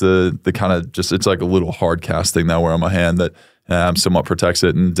of keeps the kind of just, it's like a little hard cast thing that I wear on my hand that somewhat protects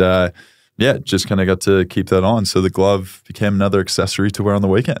it, and just kind of got to keep that on. So the glove became another accessory to wear on the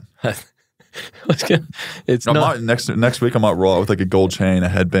weekend. Next week I might roll out with like a gold chain, a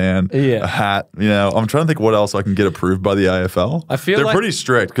headband, a hat. I'm trying to think what else I can get approved by the AFL. I feel they're pretty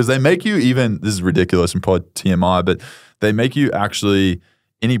strict because they make you this is ridiculous and probably TMI, but they make you actually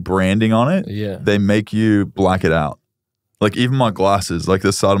any branding on it. Yeah, they make you black it out. Like even my glasses, like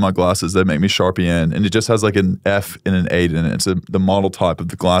the side of my glasses, they make me Sharpie in, and it just has like an F and an 8 in it. It's the model type of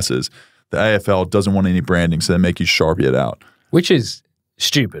the glasses. The AFL doesn't want any branding, so they make you Sharpie it out. Which is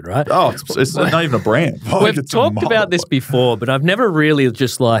stupid, right? Oh, it's not even a brand. We've talked about this before, but I've never really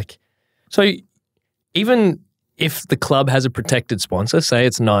just like... So even if the club has a protected sponsor, say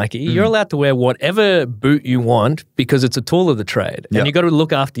it's Nike, you're allowed to wear whatever boot you want because it's a tool of the trade, and you got to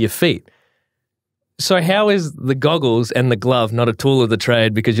look after your feet. So how is the goggles and the glove not a tool of the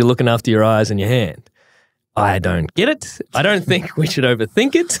trade because you're looking after your eyes and your hand? I don't get it. I don't think we should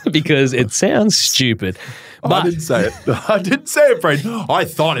overthink it because it sounds stupid. But I didn't say it. I didn't say it, Brayden. I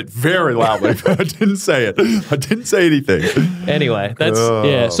thought it very loudly, but I didn't say it. I didn't say anything. Anyway, that's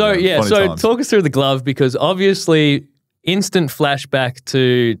So times. Talk us through the glove, because obviously instant flashback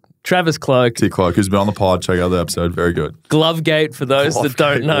to Travis Cloak. T. Cloak, who's been on the pod. Check out the episode. Very good. Glovegate, for those that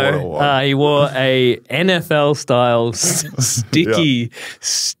don't know. He wore a NFL-style sticky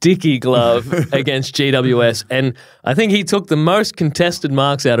glove against GWS. And I think he took the most contested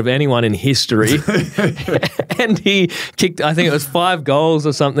marks out of anyone in history. And he kicked, I think it was 5 goals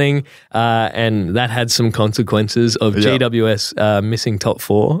or something. And that had some consequences of GWS missing top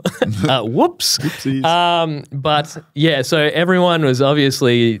 4. Whoops. Whoopsies. But yeah, so everyone was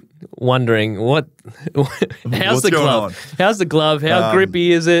obviously wondering how's the glove? On? How's the glove? How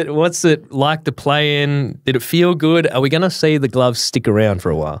grippy is it? What's it like to play in? Did it feel good? Are we going to see the gloves stick around for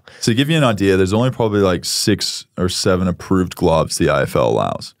a while? So to give you an idea, there's only probably like 6 or 7 approved gloves the IFL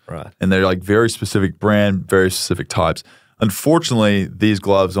allows. Right. And they're like very specific brand, very specific types. Unfortunately, these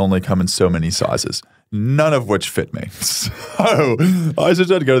gloves only come in so many sizes, none of which fit me. So I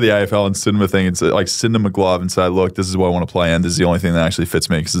just had to go to the AFL and send them a thing and say, like, send them a glove and say, look, this is what I want to play in. This is the only thing that actually fits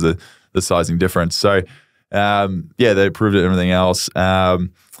me because of the sizing difference. So, they approved it and everything else.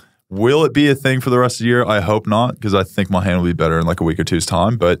 Will it be a thing for the rest of the year? I hope not, because I think my hand will be better in like a week or two's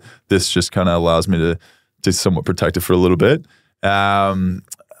time. But this just kind of allows me to somewhat protect it for a little bit.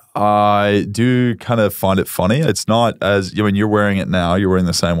 I do kind of find it funny. It's not as, you're wearing it now, you're wearing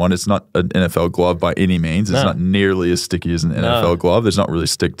the same one. It's not an NFL glove by any means. It's not nearly as sticky as an NFL glove. There's not really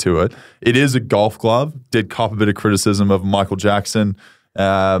stick to it. It is a golf glove. Did cop a bit of criticism of Michael Jackson.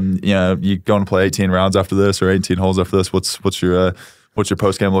 You go and play 18 rounds after this or 18 holes after this. What's your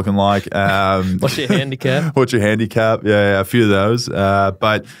post game looking like? What's your handicap? What's your handicap? Yeah, a few of those.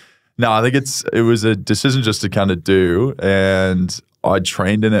 But no, I think it was a decision just to kind of do, and I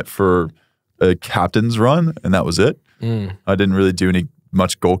trained in it for a captain's run, and that was it. I didn't really do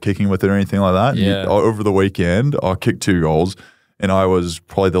much goal kicking with it or anything like that. Yeah. Over the weekend, I kicked 2 goals, and I was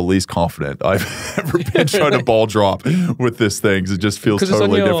probably the least confident I've ever been trying to ball drop with this thing. It just feels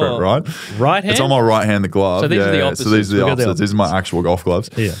totally different, right? Right hand? It's on my right hand, the glove. So these are the opposites. So these are the opposites. These are my actual golf gloves.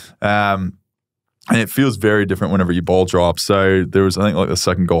 Yeah. And it feels very different whenever you ball drop. So there was, I think, like the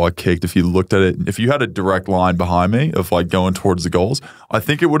second goal I kicked, if you looked at it, if you had a direct line behind me of like going towards the goals, I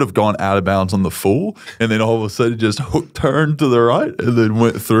think it would have gone out of bounds on the full, and then all of a sudden just hook turned to the right and then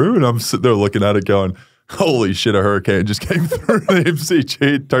went through, and I'm sitting there looking at it going, holy shit, a hurricane just came through the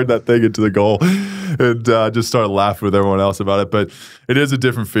MCG, turned that thing into the goal, and just started laughing with everyone else about it. But it is a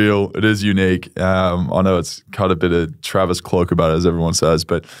different feel. It is unique. I know it's got a bit of Travis cloak about it, as everyone says,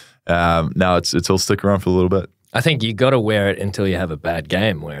 but now it'll stick around for a little bit. I think you got to wear it until you have a bad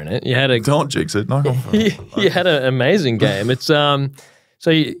game wearing it. Don't jinx it. Not you had an amazing game. It's so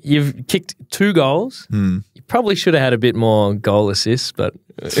you've kicked 2 goals. You probably should have had a bit more goal assists, but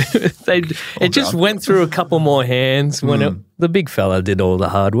it just went through a couple more hands when the big fella did all the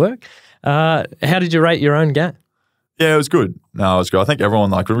hard work. How did you rate your own game? Yeah, it was good. No, it was good. I think everyone,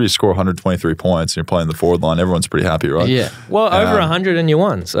 like, whenever you score 123 points and you're playing the forward line, everyone's pretty happy, right? Yeah. Well, over 100 and you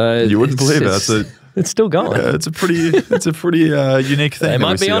won. So you wouldn't believe it. It's still going. Yeah, it's a pretty unique thing. They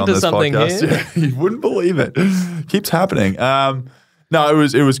might be onto something here. Yeah, you wouldn't believe it. Keeps happening. No,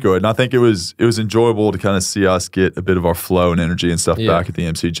 it was good, and I think it was enjoyable to kind of see us get a bit of our flow and energy and stuff back at the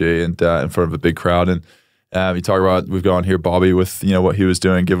MCG and in front of a big crowd. And you talk about, we've gone here, Bobby, with what he was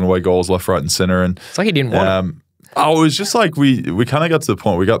doing, giving away goals left, right, and center, and it's like he didn't want it. Oh, it was just like we kind of got to the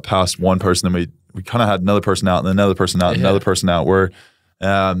point. We got past one person, and we kind of had another person out, and then another person out, and another person out. Where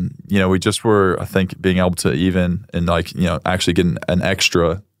we just were, I think, being able to even and actually getting an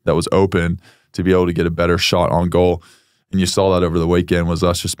extra that was open to be able to get a better shot on goal. And you saw that over the weekend was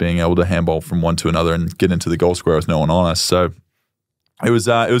us just being able to handball from one to another and get into the goal square with no one on us. So it was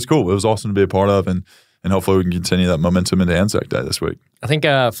cool. It was awesome to be a part of, and hopefully we can continue that momentum into Anzac Day this week. I think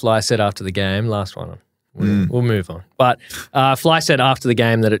Fly said after the game, last one. We'll move on. But Fly said after the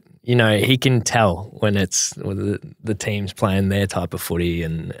game that he can tell when the team's playing their type of footy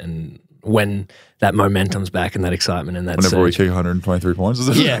and when that momentum's back and that excitement and that whenever we kick 123 points.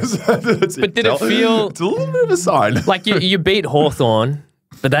 Yeah. But did it feel... It's a little bit of a sign. Like you beat Hawthorn,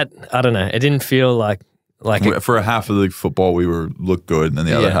 but that, I don't know, it didn't feel like for a half of the football we looked good, and then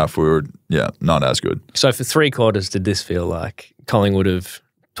the other half we were not as good. So for 3 quarters, did this feel like Collingwood of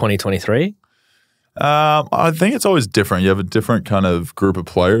 2023? I think it's always different. You have a different kind of group of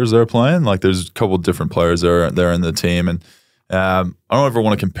players that are playing. Like there's a couple of different players there in the team, and I don't ever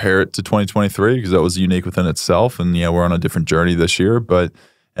want to compare it to 2023 because that was unique within itself. And we're on a different journey this year, but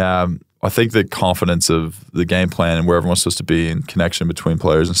I think the confidence of the game plan and where everyone's supposed to be and connection between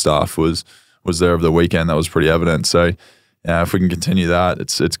players and staff was there over the weekend. That was pretty evident. So if we can continue that,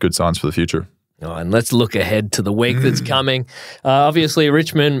 it's good signs for the future. Oh, and let's look ahead to the week that's coming. Obviously,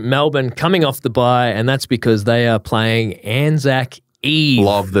 Richmond, Melbourne coming off the bye, and that's because they are playing Anzac Eve.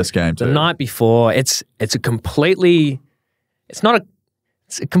 Love this game too. The night before. It's a completely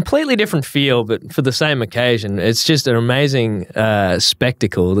different feel, but for the same occasion. It's just an amazing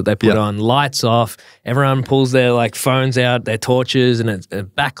spectacle that they put on. Lights off, everyone pulls their phones out, their torches, and it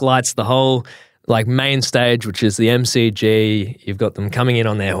backlights the like main stage, which is the MCG. You've got them coming in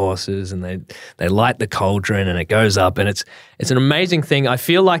on their horses, and they light the cauldron, and it goes up, and it's an amazing thing. I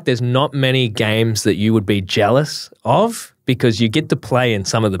feel like there's not many games that you would be jealous of because you get to play in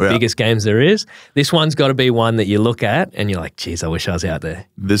some of the biggest games there is. This one's got to be one that you look at and you're like, geez, I wish I was out there.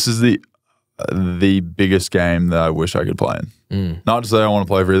 This is the biggest game that I wish I could play in. Not to say I want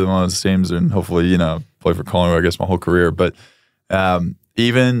to play for either one of those teams and hopefully, play for Collingwood, I guess, my whole career. But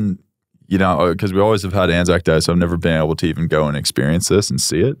even, because we always have had Anzac Day, so I've never been able to even go and experience this and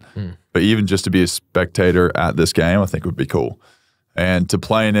see it. But even just to be a spectator at this game, I think would be cool. And to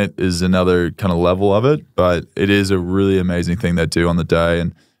play in it is another kind of level of it, but it is a really amazing thing they do on the day.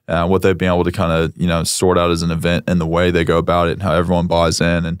 And what they've been able to kind of, sort out as an event and the way they go about it and how everyone buys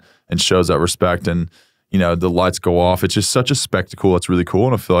in and shows that respect and, the lights go off. It's just such a spectacle. It's really cool.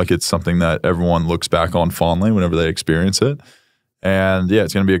 And I feel like it's something that everyone looks back on fondly whenever they experience it. And yeah,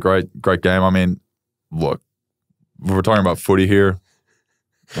 it's going to be a great game. I mean, look, we're talking about footy here.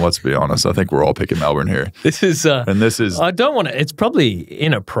 Let's be honest. I think we're all picking Melbourne here. This is, I don't want to, it's probably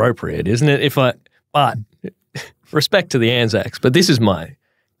inappropriate, isn't it? But respect to the Anzacs, but this is my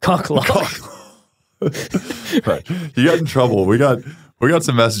cock lock. Right. You got in trouble. We got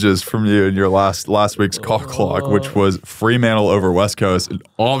some messages from you in your last week's cock clock, which was Fremantle over West Coast. And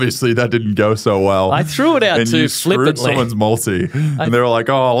obviously, that didn't go so well. I threw it out and too you flippantly. Screwed someone's multi. And they were like,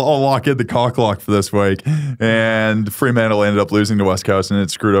 I'll lock in the cock lock for this week. And Fremantle ended up losing to West Coast, and it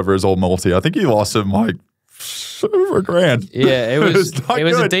screwed over his old multi. I think he lost him like over $1,000. Yeah, it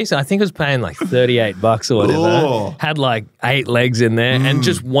was a decent. I think it was paying like $38 or whatever. Oh. Had like 8 legs in there and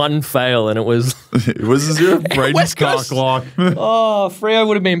just one fail, and it was it was your Brayden's cock lock. Oh, Freo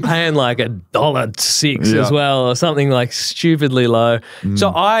would have been paying like $1.06 as well, or something like stupidly low.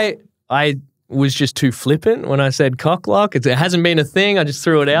 So I was just too flippant when I said cock lock. It hasn't been a thing. I just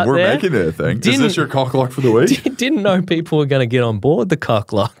threw it out there. We're making it a thing. Is this your cock lock for the week? Didn't know people were going to get on board the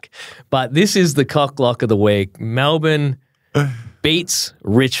cock lock. But this is the cock lock of the week. Melbourne beats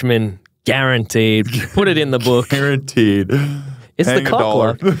Richmond, guaranteed. Put it in the book. Guaranteed. It's the cock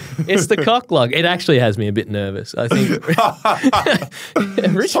lock. It's the cock lock. It actually has me a bit nervous. I think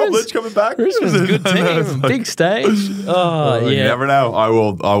Richmond's coming back. Richmond's a good team. Big stage. Yeah. You never know. I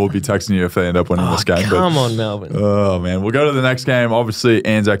will be texting you if they end up winning this game. Come on, Melbourne. Oh, man. We'll go to the next game. Obviously,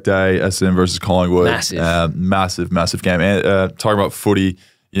 Anzac Day, Essendon versus Collingwood. Massive game. And, talking about footy,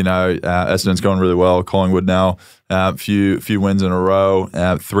 Essendon's going really well. Collingwood now, few wins in a row,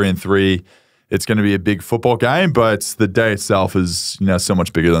 3-3. It's going to be a big football game, but the day itself is, so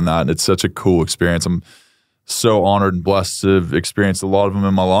much bigger than that. And it's such a cool experience. I'm so honored and blessed to have experienced a lot of them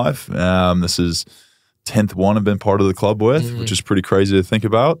in my life. This is 10th one I've been part of the club with, which is pretty crazy to think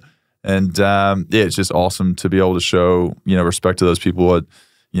about. And it's just awesome to be able to show, respect to those people that,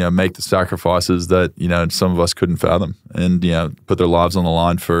 make the sacrifices that, some of us couldn't fathom and, put their lives on the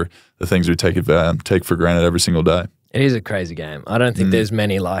line for the things we take for granted every single day. It is a crazy game. I don't think there's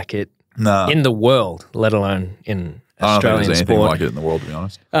many like it. No. In the world, let alone in Australian sport. I don't think there's anything like it in the world, to be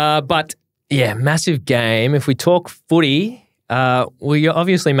honest. But, yeah, massive game. If we talk footy, you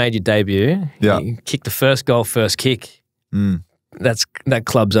obviously made your debut. Yeah. You kicked the first goal, first kick. That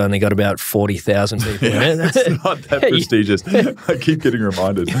club's only got about 40,000 people in it. It's not that prestigious. I keep getting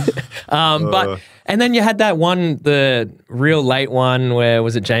reminded. And then you had that one, the real late one, where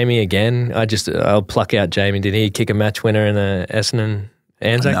was it Jamie again? I'll pluck out Jamie. Did he kick a match winner in the Essendon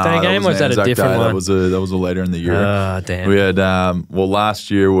Anzac Day game, or was that a different one? That was a later in the year. Oh, damn. We had,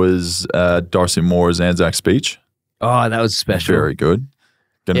 last year was Darcy Moore's Anzac speech. Oh, that was special. Very good.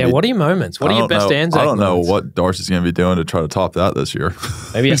 What are your moments? What are your best Anzac moments? I don't know what Darcy's going to be doing to try to top that this year.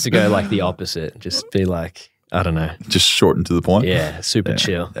 Maybe he has to go like the opposite. Just be like, I don't know. Just shorten to the point? Yeah, super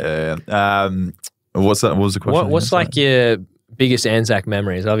chill. Yeah. What's that? What was the question? What's like your biggest Anzac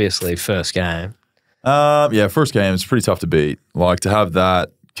memories? Obviously, first game. First game, it's pretty tough to beat. Like, to have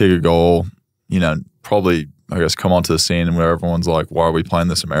that, kick a goal, probably, I guess, come onto the scene and where everyone's like, why are we playing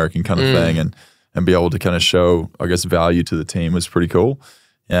this American kind of thing? And be able to kind of show, I guess, value to the team was pretty cool.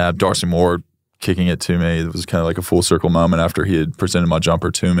 Yeah, Darcy Moore kicking it to me, it was kind of like a full circle moment after he had presented my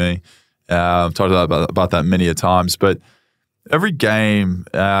jumper to me. I've talked about that many a times, but every game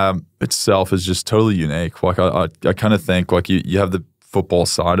itself is just totally unique. Like, I kind of think, like, you have the football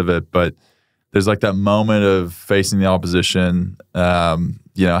side of it, but there's like that moment of facing the opposition,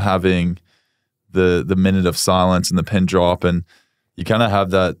 having the minute of silence and the pin drop, and you kind of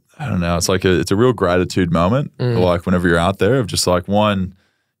have that, I don't know, it's a real gratitude moment, like whenever you're out there, of just like, one,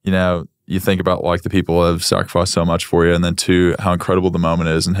 you think about like the people who have sacrificed so much for you, and then two, how incredible the moment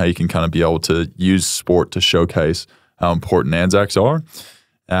is and how you can kind of be able to use sport to showcase how important Anzacs are.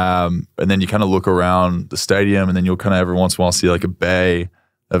 And then you kind of look around the stadium, and then you'll kind of every once in a while see like a bay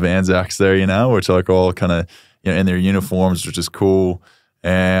of Anzacs there, which are like all kind of in their uniforms, which is cool.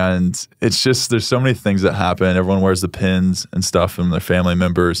 And it's just there's so many things that happen. Everyone wears the pins and stuff from their family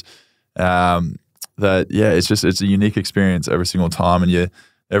members. It's a unique experience every single time. And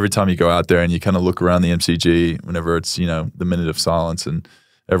every time you go out there and you kind of look around the MCG, whenever it's the minute of silence and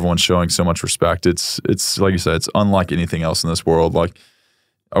everyone's showing so much respect, it's like you said, it's unlike anything else in this world. Like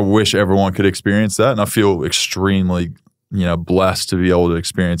I wish everyone could experience that, and I feel extremely blessed to be able to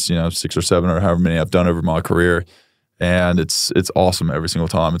experience 6 or 7 or however many I've done over my career. And it's awesome every single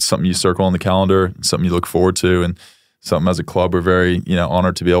time. It's something you circle on the calendar, it's something you look forward to, and something as a club we're very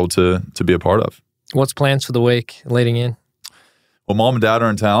honored to be able to be a part of. What's plans for the week leading in? Well, Mom and Dad are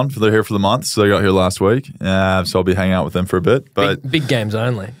in town. They're here for the month, so they got here last week. So I'll be hanging out with them for a bit. But big games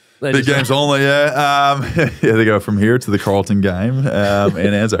only. Big games only, yeah. They go from here to the Carlton game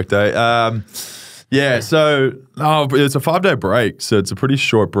and Anzac Day. It's a 5-day break, so it's a pretty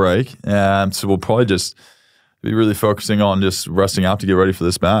short break. So we'll probably just be really focusing on just resting out to get ready for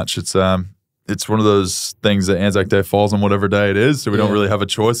this match. It's one of those things that Anzac Day falls on whatever day it is, so we don't really have a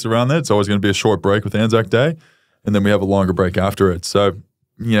choice around that. It's always going to be a short break with Anzac Day, and then we have a longer break after it. So,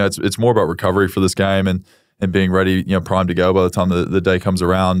 it's more about recovery for this game and being ready, primed to go by the time the day comes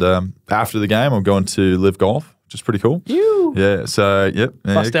around. After the game, I'm going to live golf, which is pretty cool. Yeah, so, yep.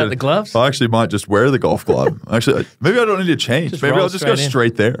 Bust out the gloves? I actually might just wear the golf glove. Actually, maybe I don't need to change. Maybe I'll just go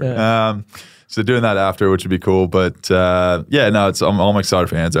straight there. Yeah. So doing that after, which would be cool. But I'm excited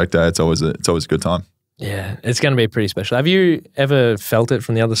for Anzac Day. It's always a good time. Yeah, it's going to be pretty special. Have you ever felt it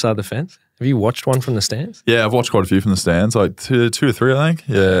from the other side of the fence? Have you watched one from the stands? Yeah, I've watched quite a few from the stands, like two or three, I think.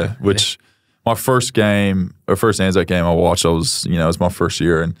 Yeah, which my first Anzac game I watched, it was my first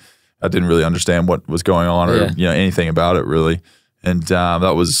year, and I didn't really understand what was going on or anything about it really. And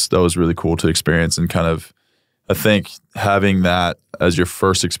that was really cool to experience, and kind of I think having that as your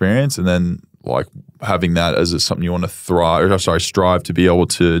first experience, and then like having that as something you want to strive to be able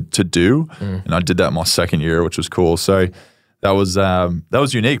to do. And I did that my second year, which was cool. So that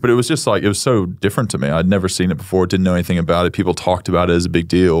was unique, but it was just like, it was so different to me. I'd never seen it before, didn't know anything about it. People talked about it as a big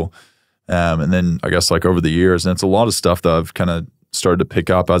deal. And then I guess like over the years, and it's a lot of stuff that I've kind of started to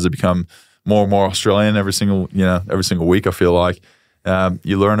pick up as I become more and more Australian every single week. I feel like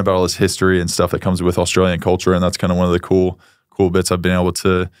you learn about all this history and stuff that comes with Australian culture. And that's kind of one of the cool bits I've been able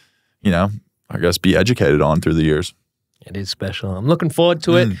to, I guess, be educated on through the years. It is special. I'm looking forward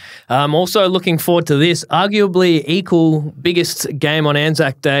to it. I'm also looking forward to this arguably equal biggest game on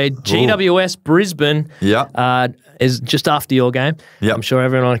Anzac Day. GWS Brisbane is just after your game. Yep. I'm sure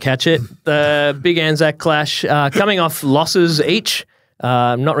everyone will catch it. The big Anzac clash coming off losses each.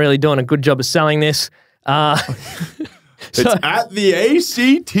 I'm not really doing a good job of selling this. It's at the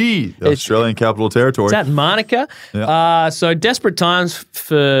ACT, the Australian Capital Territory. It's at Monica. Yeah. So desperate times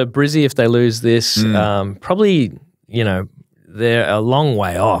for Brizzy if they lose this. Probably, they're a long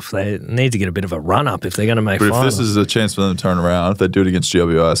way off. They need to get a bit of a run-up if they're going to make finals. But if this is a chance for them to turn around, if they do it against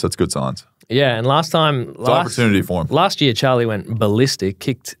GWS, that's good signs. Yeah, and it's an opportunity for them. Last year, Charlie went ballistic,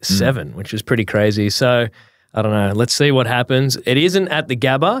 kicked 7, which was pretty crazy. So, I don't know. Let's see what happens. It isn't at the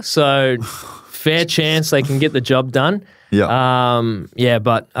Gabba, so fair chance they can get the job done. Yeah.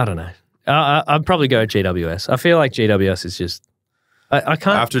 But I don't know. I'd probably go GWS. I feel like GWS is just I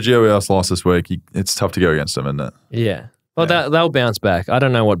can't. After GWS lost this week, it's tough to go against them, isn't it? Yeah. Well, they'll bounce back. I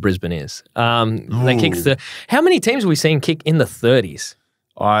don't know what Brisbane is. They kick how many teams have we seen kick in the 30s?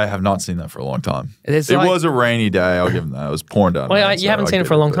 I have not seen that for a long time. It was a rainy day. I'll give them that. It was pouring down. Well, you haven't seen it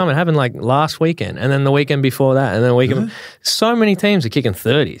for a long time. It happened like last weekend, and then the weekend before that, and then the weekend. So many teams are kicking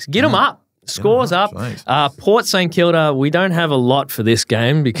 30s. Get them up. Scores up. Port St Kilda, we don't have a lot for this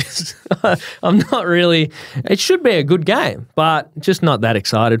game because I'm not really. It should be a good game, but just not that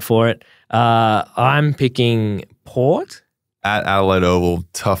excited for it. I'm picking Port. At Adelaide Oval,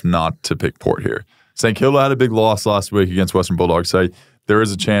 tough not to pick Port here. St Kilda had a big loss last week against Western Bulldogs, so there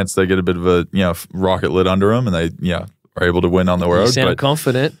is a chance they get a bit of a rocket lit under them, and they are able to win on the road. You sound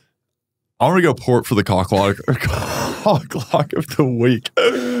confident. I'm going to go Port for the cocklock of the week.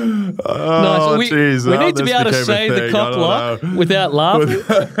 No, we need to be able to say the cocklock without laughing.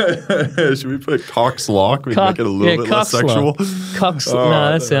 Should we put cockslock? We make it a little bit less sexual.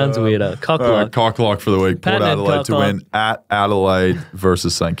 No, that sounds weirder. Cocklock. Cocklock for the week. Port Adelaide to win at Adelaide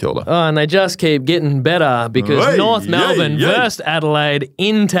versus St Kilda. Oh, and they just keep getting better because North Melbourne versus Adelaide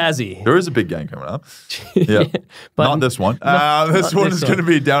in Tassie. There is a big game coming up. Yeah, but not this one. This one is going to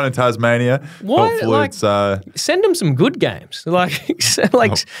be down in Tasmania. Hopefully it's send them some good games.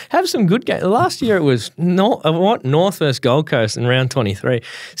 Have have some good games. Last year it was North versus Gold Coast in round 23.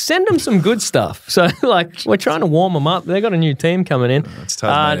 Send them some good stuff. So, we're trying to warm them up. They've got a new team coming in. It's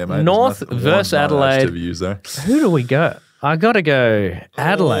Tasmania, mate. North versus Adelaide. Who do we go? I got to go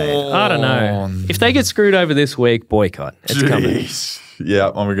Adelaide. I don't know. If they get screwed over this week, boycott. It's coming. Yeah,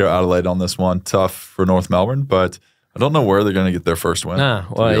 I'm going to go Adelaide on this one. Tough for North Melbourne, but I don't know where they're going to get their first win.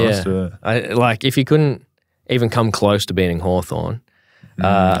 If you couldn't even come close to beating Hawthorn,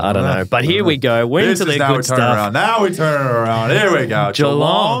 I don't know. But here we go. We're into their good stuff. Now we turn it around. Here we go.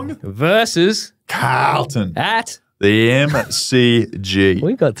 Geelong versus Carlton at the MCG.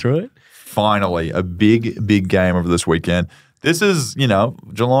 We got through it. Finally, a big game over this weekend. This is,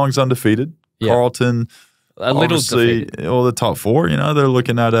 Geelong's undefeated. Yeah. Carlton, a little defeated. Well, the top four, they're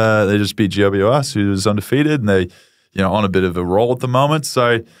looking at, they just beat GWS, who's undefeated, and they, on a bit of a roll at the moment.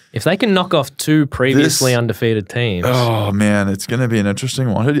 So if they can knock off two previously undefeated teams. Oh, man, it's going to be an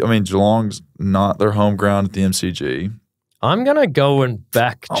interesting one. I mean, Geelong's not their home ground at the MCG. I'm going to go and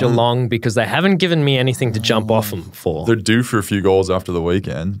back Geelong because they haven't given me anything to jump off them for. They're due for a few goals after the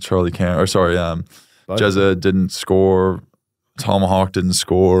weekend. Jezza didn't score. Tomahawk didn't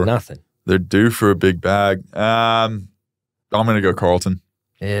score. Nothing. They're due for a big bag. I'm going to go Carlton.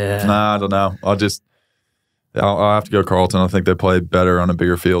 Yeah. Nah, I don't know. I'll have to go Carlton. I think they play better on a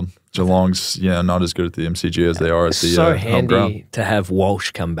bigger field. Geelong's, not as good at the MCG as they are at the so home ground. handy to have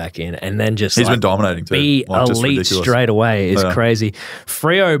Walsh come back in and then just he's been dominating too. Be elite straight away is crazy.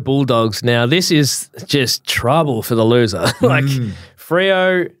 Freo Bulldogs. Now this is just trouble for the loser.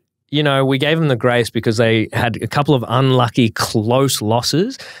 Freo, we gave them the grace because they had a couple of unlucky close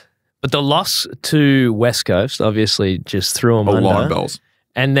losses, but the loss to West Coast obviously just threw them under. Alarm bells.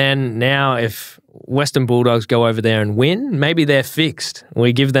 And then now if Western Bulldogs go over there and win, maybe they're fixed.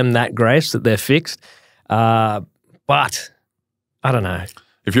 We give them that grace that they're fixed. But I don't know.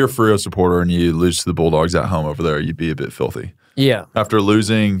 If you're a Freo supporter and you lose to the Bulldogs at home over there, you'd be a bit filthy. Yeah. After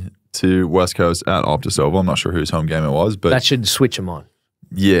losing to West Coast at Optus Oval, I'm not sure whose home game it was, but that should switch them on.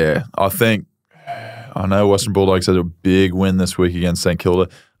 Yeah. I know Western Bulldogs had a big win this week against St Kilda.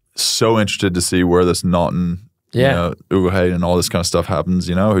 So interested to see where this Naughton Ugohate and all this kind of stuff happens,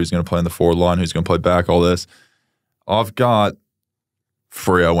 who's going to play in the forward line, who's going to play back, all this. I've got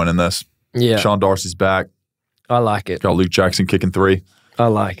Freo winning this. Yeah. Sean Darcy's back. I like it. Got Luke Jackson kicking 3. I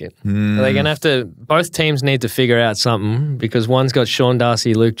like it. They're going to have to, both teams need to figure out something because one's got Sean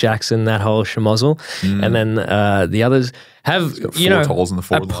Darcy, Luke Jackson, that whole schmozzle, and then the others have, holes in the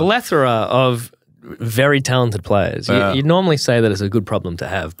forward a plethora of very talented players. You'd normally say that it's a good problem to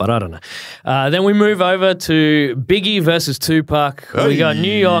have, but I don't know. Then we move over to Biggie versus Tupac. We got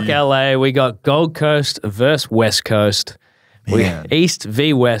New York, LA. We got Gold Coast versus West Coast. East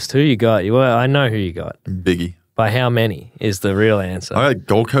v West. Who you got? Well, I know who you got. Biggie. By how many is the real answer? I got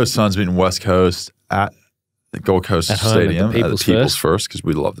Gold Coast Suns beating West Coast at the Gold Coast Stadium at the People's First because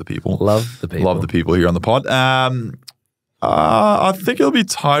we love the people. Love the people. Love the people here on the pod. I think it'll be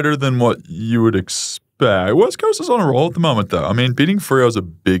tighter than what you would expect. West Coast is on a roll at the moment, though. I mean, beating Freo is a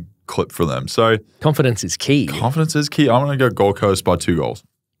big clip for them. So confidence is key. I'm going to go Gold Coast by 2 goals.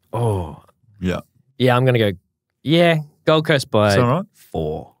 Oh. Yeah. Yeah, I'm going to go, Gold Coast by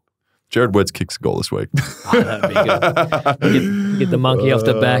 4. Jared Woods kicks a goal this week. That'd be good. Get the monkey off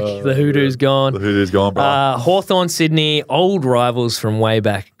the back. The hoodoo's gone. Bro. Hawthorn, Sydney, old rivals from way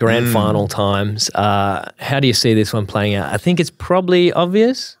back, grand final times. How do you see this one playing out? I think it's probably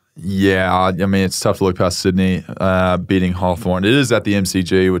obvious. Yeah, I mean, it's tough to look past Sydney beating Hawthorn. It is at the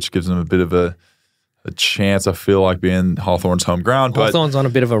MCG, which gives them a bit of a chance, I feel like, being Hawthorn's home ground. Hawthorn's on a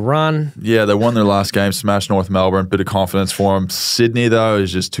bit of a run. Yeah, they won their last game, smashed North Melbourne, bit of confidence for them. Sydney, though,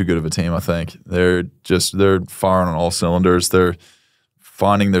 is just too good of a team, I think. They're firing on all cylinders. They're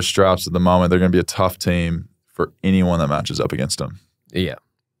finding their straps at the moment. They're going to be a tough team for anyone that matches up against them. Yeah.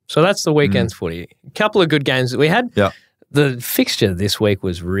 So that's the weekend's footy. A couple of good games that we had. Yeah. The fixture this week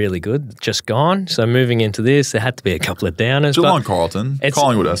was really good, just gone. So moving into this, there had to be a couple of downers. Geelong, Carlton,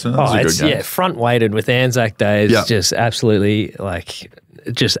 Collingwood, Essendon. That was a good game. Yeah, front-weighted with Anzac Day. It's just absolutely,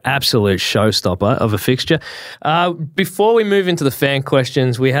 absolute showstopper of a fixture. Before we move into the fan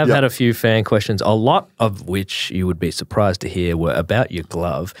questions, we have had a few fan questions, a lot of which you would be surprised to hear were about your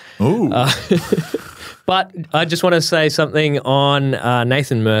glove. Ooh. But I just want to say something on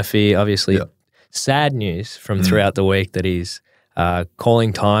Nathan Murphy, obviously. Yep. Sad news from throughout the week that he's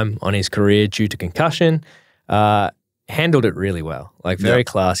calling time on his career due to concussion. Handled it really well. Very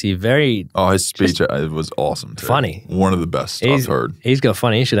classy, very... Oh, his speech it was awesome too. Funny. One of the best I've heard. He's got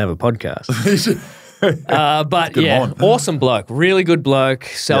funny. He should have a podcast. But yeah, awesome bloke. Really good bloke.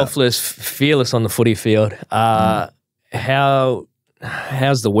 Selfless, fearless on the footy field. How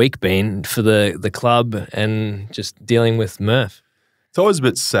how's the week been for the club and just dealing with Murph? It's always a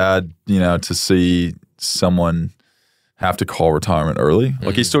bit sad, to see someone have to call retirement early.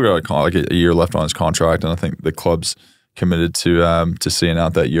 Like he's still got a year left on his contract, and I think the club's committed to seeing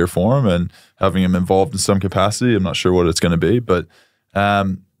out that year for him and having him involved in some capacity. I'm not sure what it's going to be, but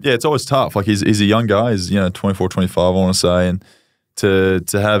it's always tough. Like he's a young guy. He's 24, 25, I want to say, and to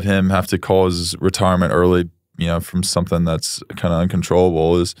have him have to call his retirement early, from something that's kind of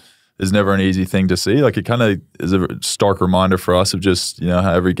uncontrollable is never an easy thing to see. Like it kind of is a stark reminder for us of just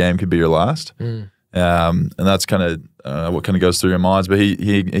how every game could be your last. And that's kind of what kind of goes through your minds. But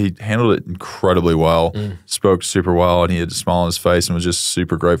he handled it incredibly well, spoke super well, and he had a smile on his face and was just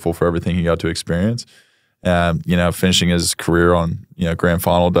super grateful for everything he got to experience. Finishing his career on grand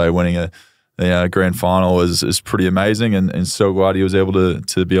final day, winning a grand final is pretty amazing, and so glad he was able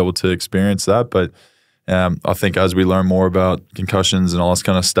to be able to experience that. But I think as we learn more about concussions and all this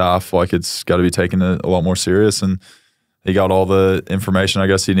kind of stuff, like it's got to be taken a lot more serious. And he got all the information I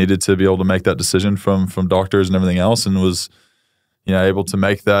guess he needed to be able to make that decision from doctors and everything else, and was able to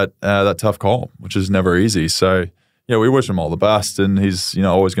make that tough call, which is never easy. So we wish him all the best, and he's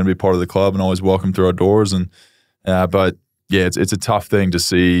always going to be part of the club and always welcome through our doors. And but yeah, it's a tough thing to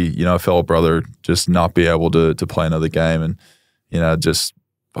see a fellow brother just not be able to play another game, and just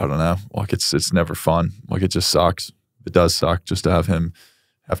I don't know, like it's never fun. Like it just sucks. It does suck just to have him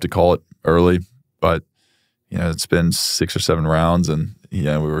have to call it early, but it's been 6 or 7 rounds, and we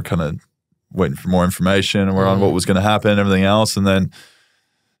were kind of waiting for more information, and we're on what was going to happen and everything else. And then,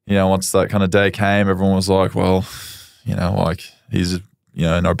 once that kind of day came, everyone was like, well, like he's,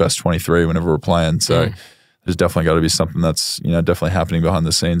 in our best 23 whenever we're playing. So there's definitely got to be something that's, definitely happening behind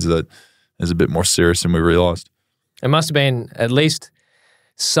the scenes that is a bit more serious than we realized. It must have been at least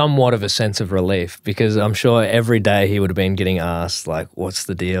somewhat of a sense of relief, because I'm sure every day he would have been getting asked, like, what's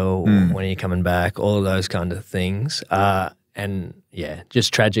the deal? When are you coming back? All of those kind of things. And yeah,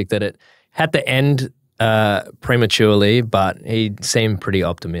 just tragic that it had to end prematurely, but he seemed pretty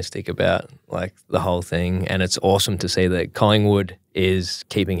optimistic about like the whole thing. And it's awesome to see that Collingwood is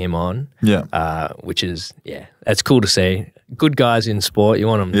keeping him on. Which is, that's cool to see. Good guys in sport, you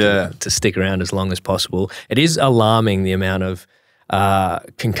want them to stick around as long as possible. It is alarming the amount of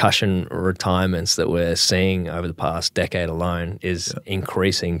concussion retirements that we're seeing over the past decade alone is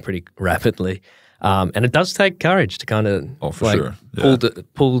increasing pretty rapidly. And it does take courage to kind of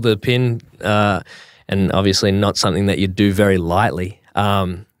pull the pin, and obviously not something that you do very lightly.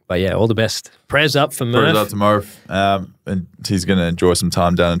 But yeah, all the best. Prayers up for Murph. Prayers up to Murph. And he's going to enjoy some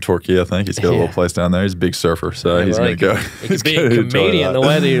time down in Turkey, I think. He's got a little place down there. He's a big surfer, so he's going to go. He could be a comedian the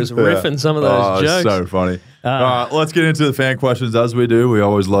way that he was riffing some of those jokes. So funny. All right, let's get into the fan questions as we do. We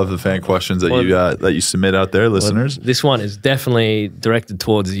always love the fan questions that you submit out there, listeners. This one is definitely directed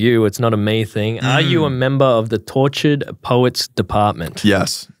towards you. It's not a me thing. Are you a member of the Tortured Poets Department?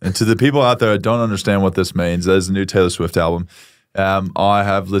 Yes. And to the people out there that don't understand what this means, that is the new Taylor Swift album. I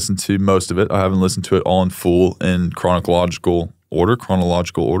have listened to most of it. I haven't listened to it all in full in chronological order,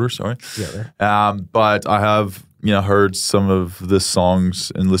 sorry. But I have heard some of the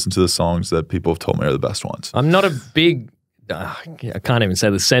songs and listened to the songs that people have told me are the best ones. I'm not a big, I can't even say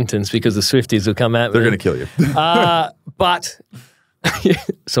the sentence because the Swifties will come at me. They're going to kill you. But,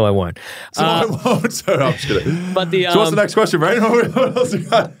 so I won't. So I'm just kidding. But so what's the next question, right? What else you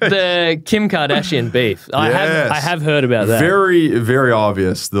got? The Kim Kardashian beef. I have heard about that. Very, very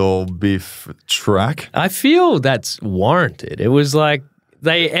obvious, the little beef track. I feel that's warranted. It was like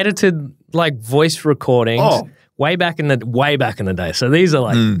they edited like voice recordings way back in the day. So these are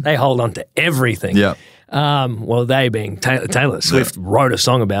like they hold on to everything. Yeah. Well, they being Taylor Swift wrote a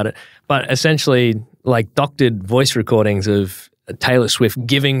song about it, but essentially like doctored voice recordings of Taylor Swift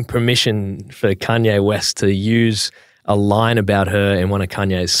giving permission for Kanye West to use a line about her in one of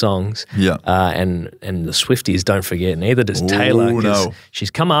Kanye's songs. Yeah. And the Swifties don't forget, neither does Taylor, because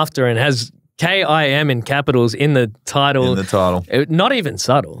she's come after and has K-I-M in capitals in the title. Not even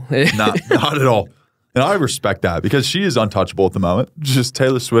subtle. Not at all. And I respect that because she is untouchable at the moment. Just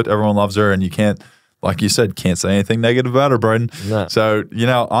Taylor Swift, everyone loves her, and you can't, like you said, can't say anything negative about her, Brayden. No. So,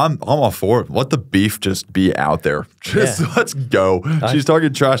 I'm all for it. Let the beef just be out there. Let's go. She's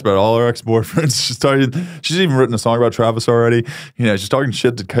talking trash about all her ex-boyfriends. She's even written a song about Travis already. She's talking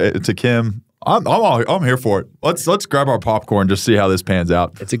shit to Kim. I'm here for it. Let's grab our popcorn, just see how this pans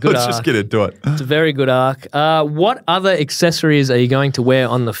out. It's a good Let's arc. just get into it. It's a very good arc. What other accessories are you going to wear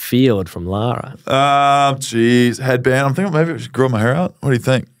on the field from Lara? Headband. I'm thinking maybe I should grow my hair out. What do you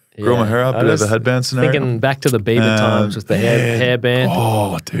think? Grow my hair out, bit of the headband scenario. Thinking back to the Bieber times with the hairband.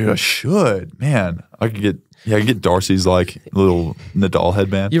 Oh, dude, I should. Man, I could get Yeah, you get Darcy's like little Nadal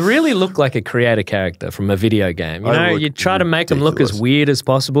headband. You really look like a creator character from a video game. You know, you try to make them look as weird as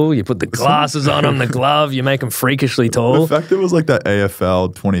possible. You put the glasses on them, the glove, you make them freakishly tall. The fact that it was like that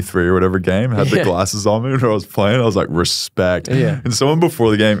AFL 23 or whatever game had the glasses on me when I was playing, I was like, respect. Yeah. And someone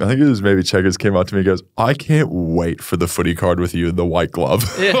before the game, I think it was maybe Checkers, came up to me and goes, I can't wait for the footy card with you in the white glove.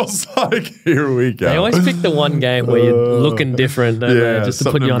 Yeah. I was like, here we go. They always pick the one game where you're looking different, don't they? Just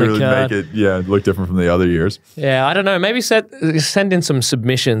to put you on a card. Make it, look different from the other years. Yeah, I don't know. Maybe send in some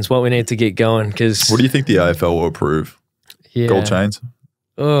submissions, what we need to get going. Because what do you think the AFL will approve? Yeah. Gold chains?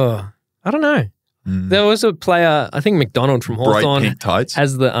 Oh, I don't know. There was a player, I think McDonald from Hawthorn, pink tights?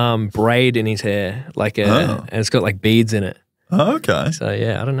 has the braid in his hair, and it's got like beads in it. Oh, okay. So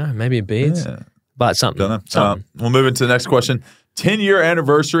yeah, I don't know. Maybe beads, but something. Don't know. We'll move into the next question. 10-year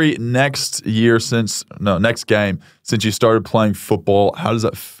anniversary next game since you started playing football. How does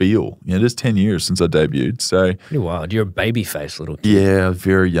that feel? It is 10 years since I debuted. So pretty wild. You're a baby face little kid. Yeah,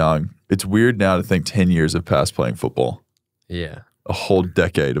 very young. It's weird now to think 10 years have passed playing football. Yeah. A whole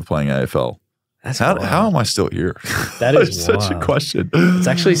decade of playing AFL. How am I still here? That is such a question. It's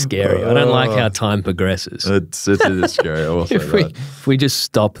actually scary. I don't like how time progresses. It is scary. I will say that. If we just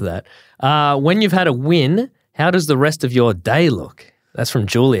stop that. When you've had a win, how does the rest of your day look? That's from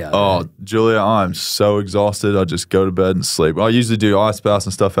Julia. Oh, Julia, I'm so exhausted. I just go to bed and sleep. I usually do ice baths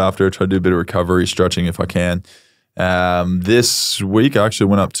and stuff after. Try to do a bit of recovery, stretching if I can. This week, I actually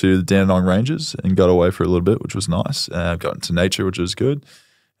went up to the Dandenong Ranges and got away for a little bit, which was nice. Got into nature, which was good.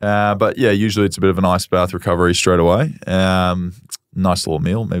 But yeah, usually it's a bit of an ice bath recovery straight away. Nice little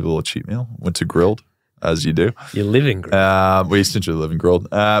meal, maybe a little cheap meal. Went to Grilled, as you do. You're living grilled. We essentially live in Grilled.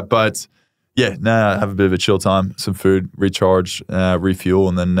 But yeah, have a bit of a chill time, some food, recharge, refuel,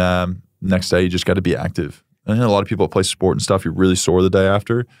 and then next day you just got to be active. I know a lot of people that play sport and stuff, you're really sore the day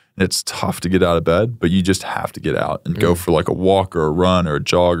after, and it's tough to get out of bed, but you just have to get out and go for like a walk or a run or a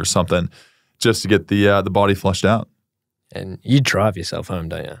jog or something just to get the body flushed out. And you drive yourself home,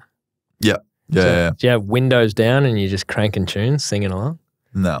 don't you? Yeah. Yeah. Do you have windows down and you just cranking tunes, singing along?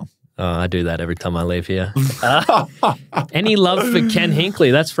 No. Oh, I do that every time I leave here. Any love for Ken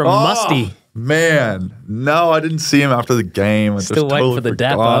Hinkley? That's from Musty. Man, no, I didn't see him after the game. Still waiting for the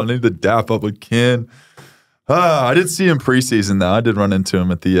dap up. I need the dap up with Ken. I did see him preseason though. I did run into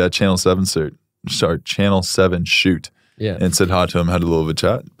him at the Channel 7 shoot. Yeah. And said hi to him, had a little bit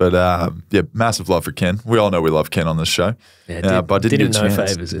of a chat. But yeah, massive love for Ken. We all know we love Ken on this show. Yeah, but I didn't get a chance,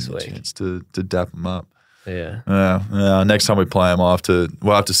 favors this week. Chance to dap him up. Yeah. Next time we play him, we'll have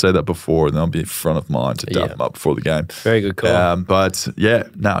to say that before, and that'll be front of mind to dap him up before the game. Very good call. But yeah,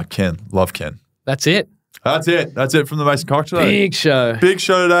 Ken, love Ken. That's it. That's it from the Mason Cox Show. Big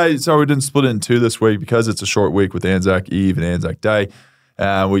show today. Sorry we didn't split it in two this week because it's a short week with Anzac Eve and Anzac Day.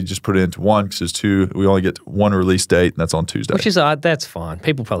 We just put it into one because there's two. We only get one release date, and that's on Tuesday. Which is odd. That's fine.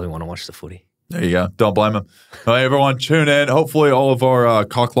 People probably want to watch the footy. There you go. Don't blame them. All right, everyone, tune in. Hopefully all of our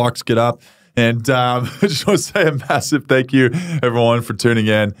cock locks get up. And I just want to say a massive thank you, everyone, for tuning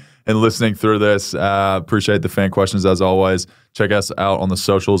in and listening through this. Appreciate the fan questions as always. Check us out on the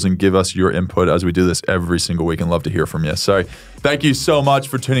socials and give us your input as we do this every single week, and love to hear from you. So thank you so much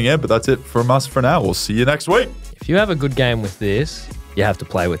for tuning in, but that's it from us for now. We'll see you next week. If you have a good game with this, you have to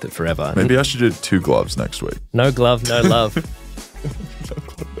play with it forever. Maybe I should do 2 gloves next week. No glove, no love. No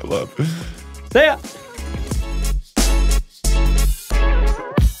glove, no love. See ya.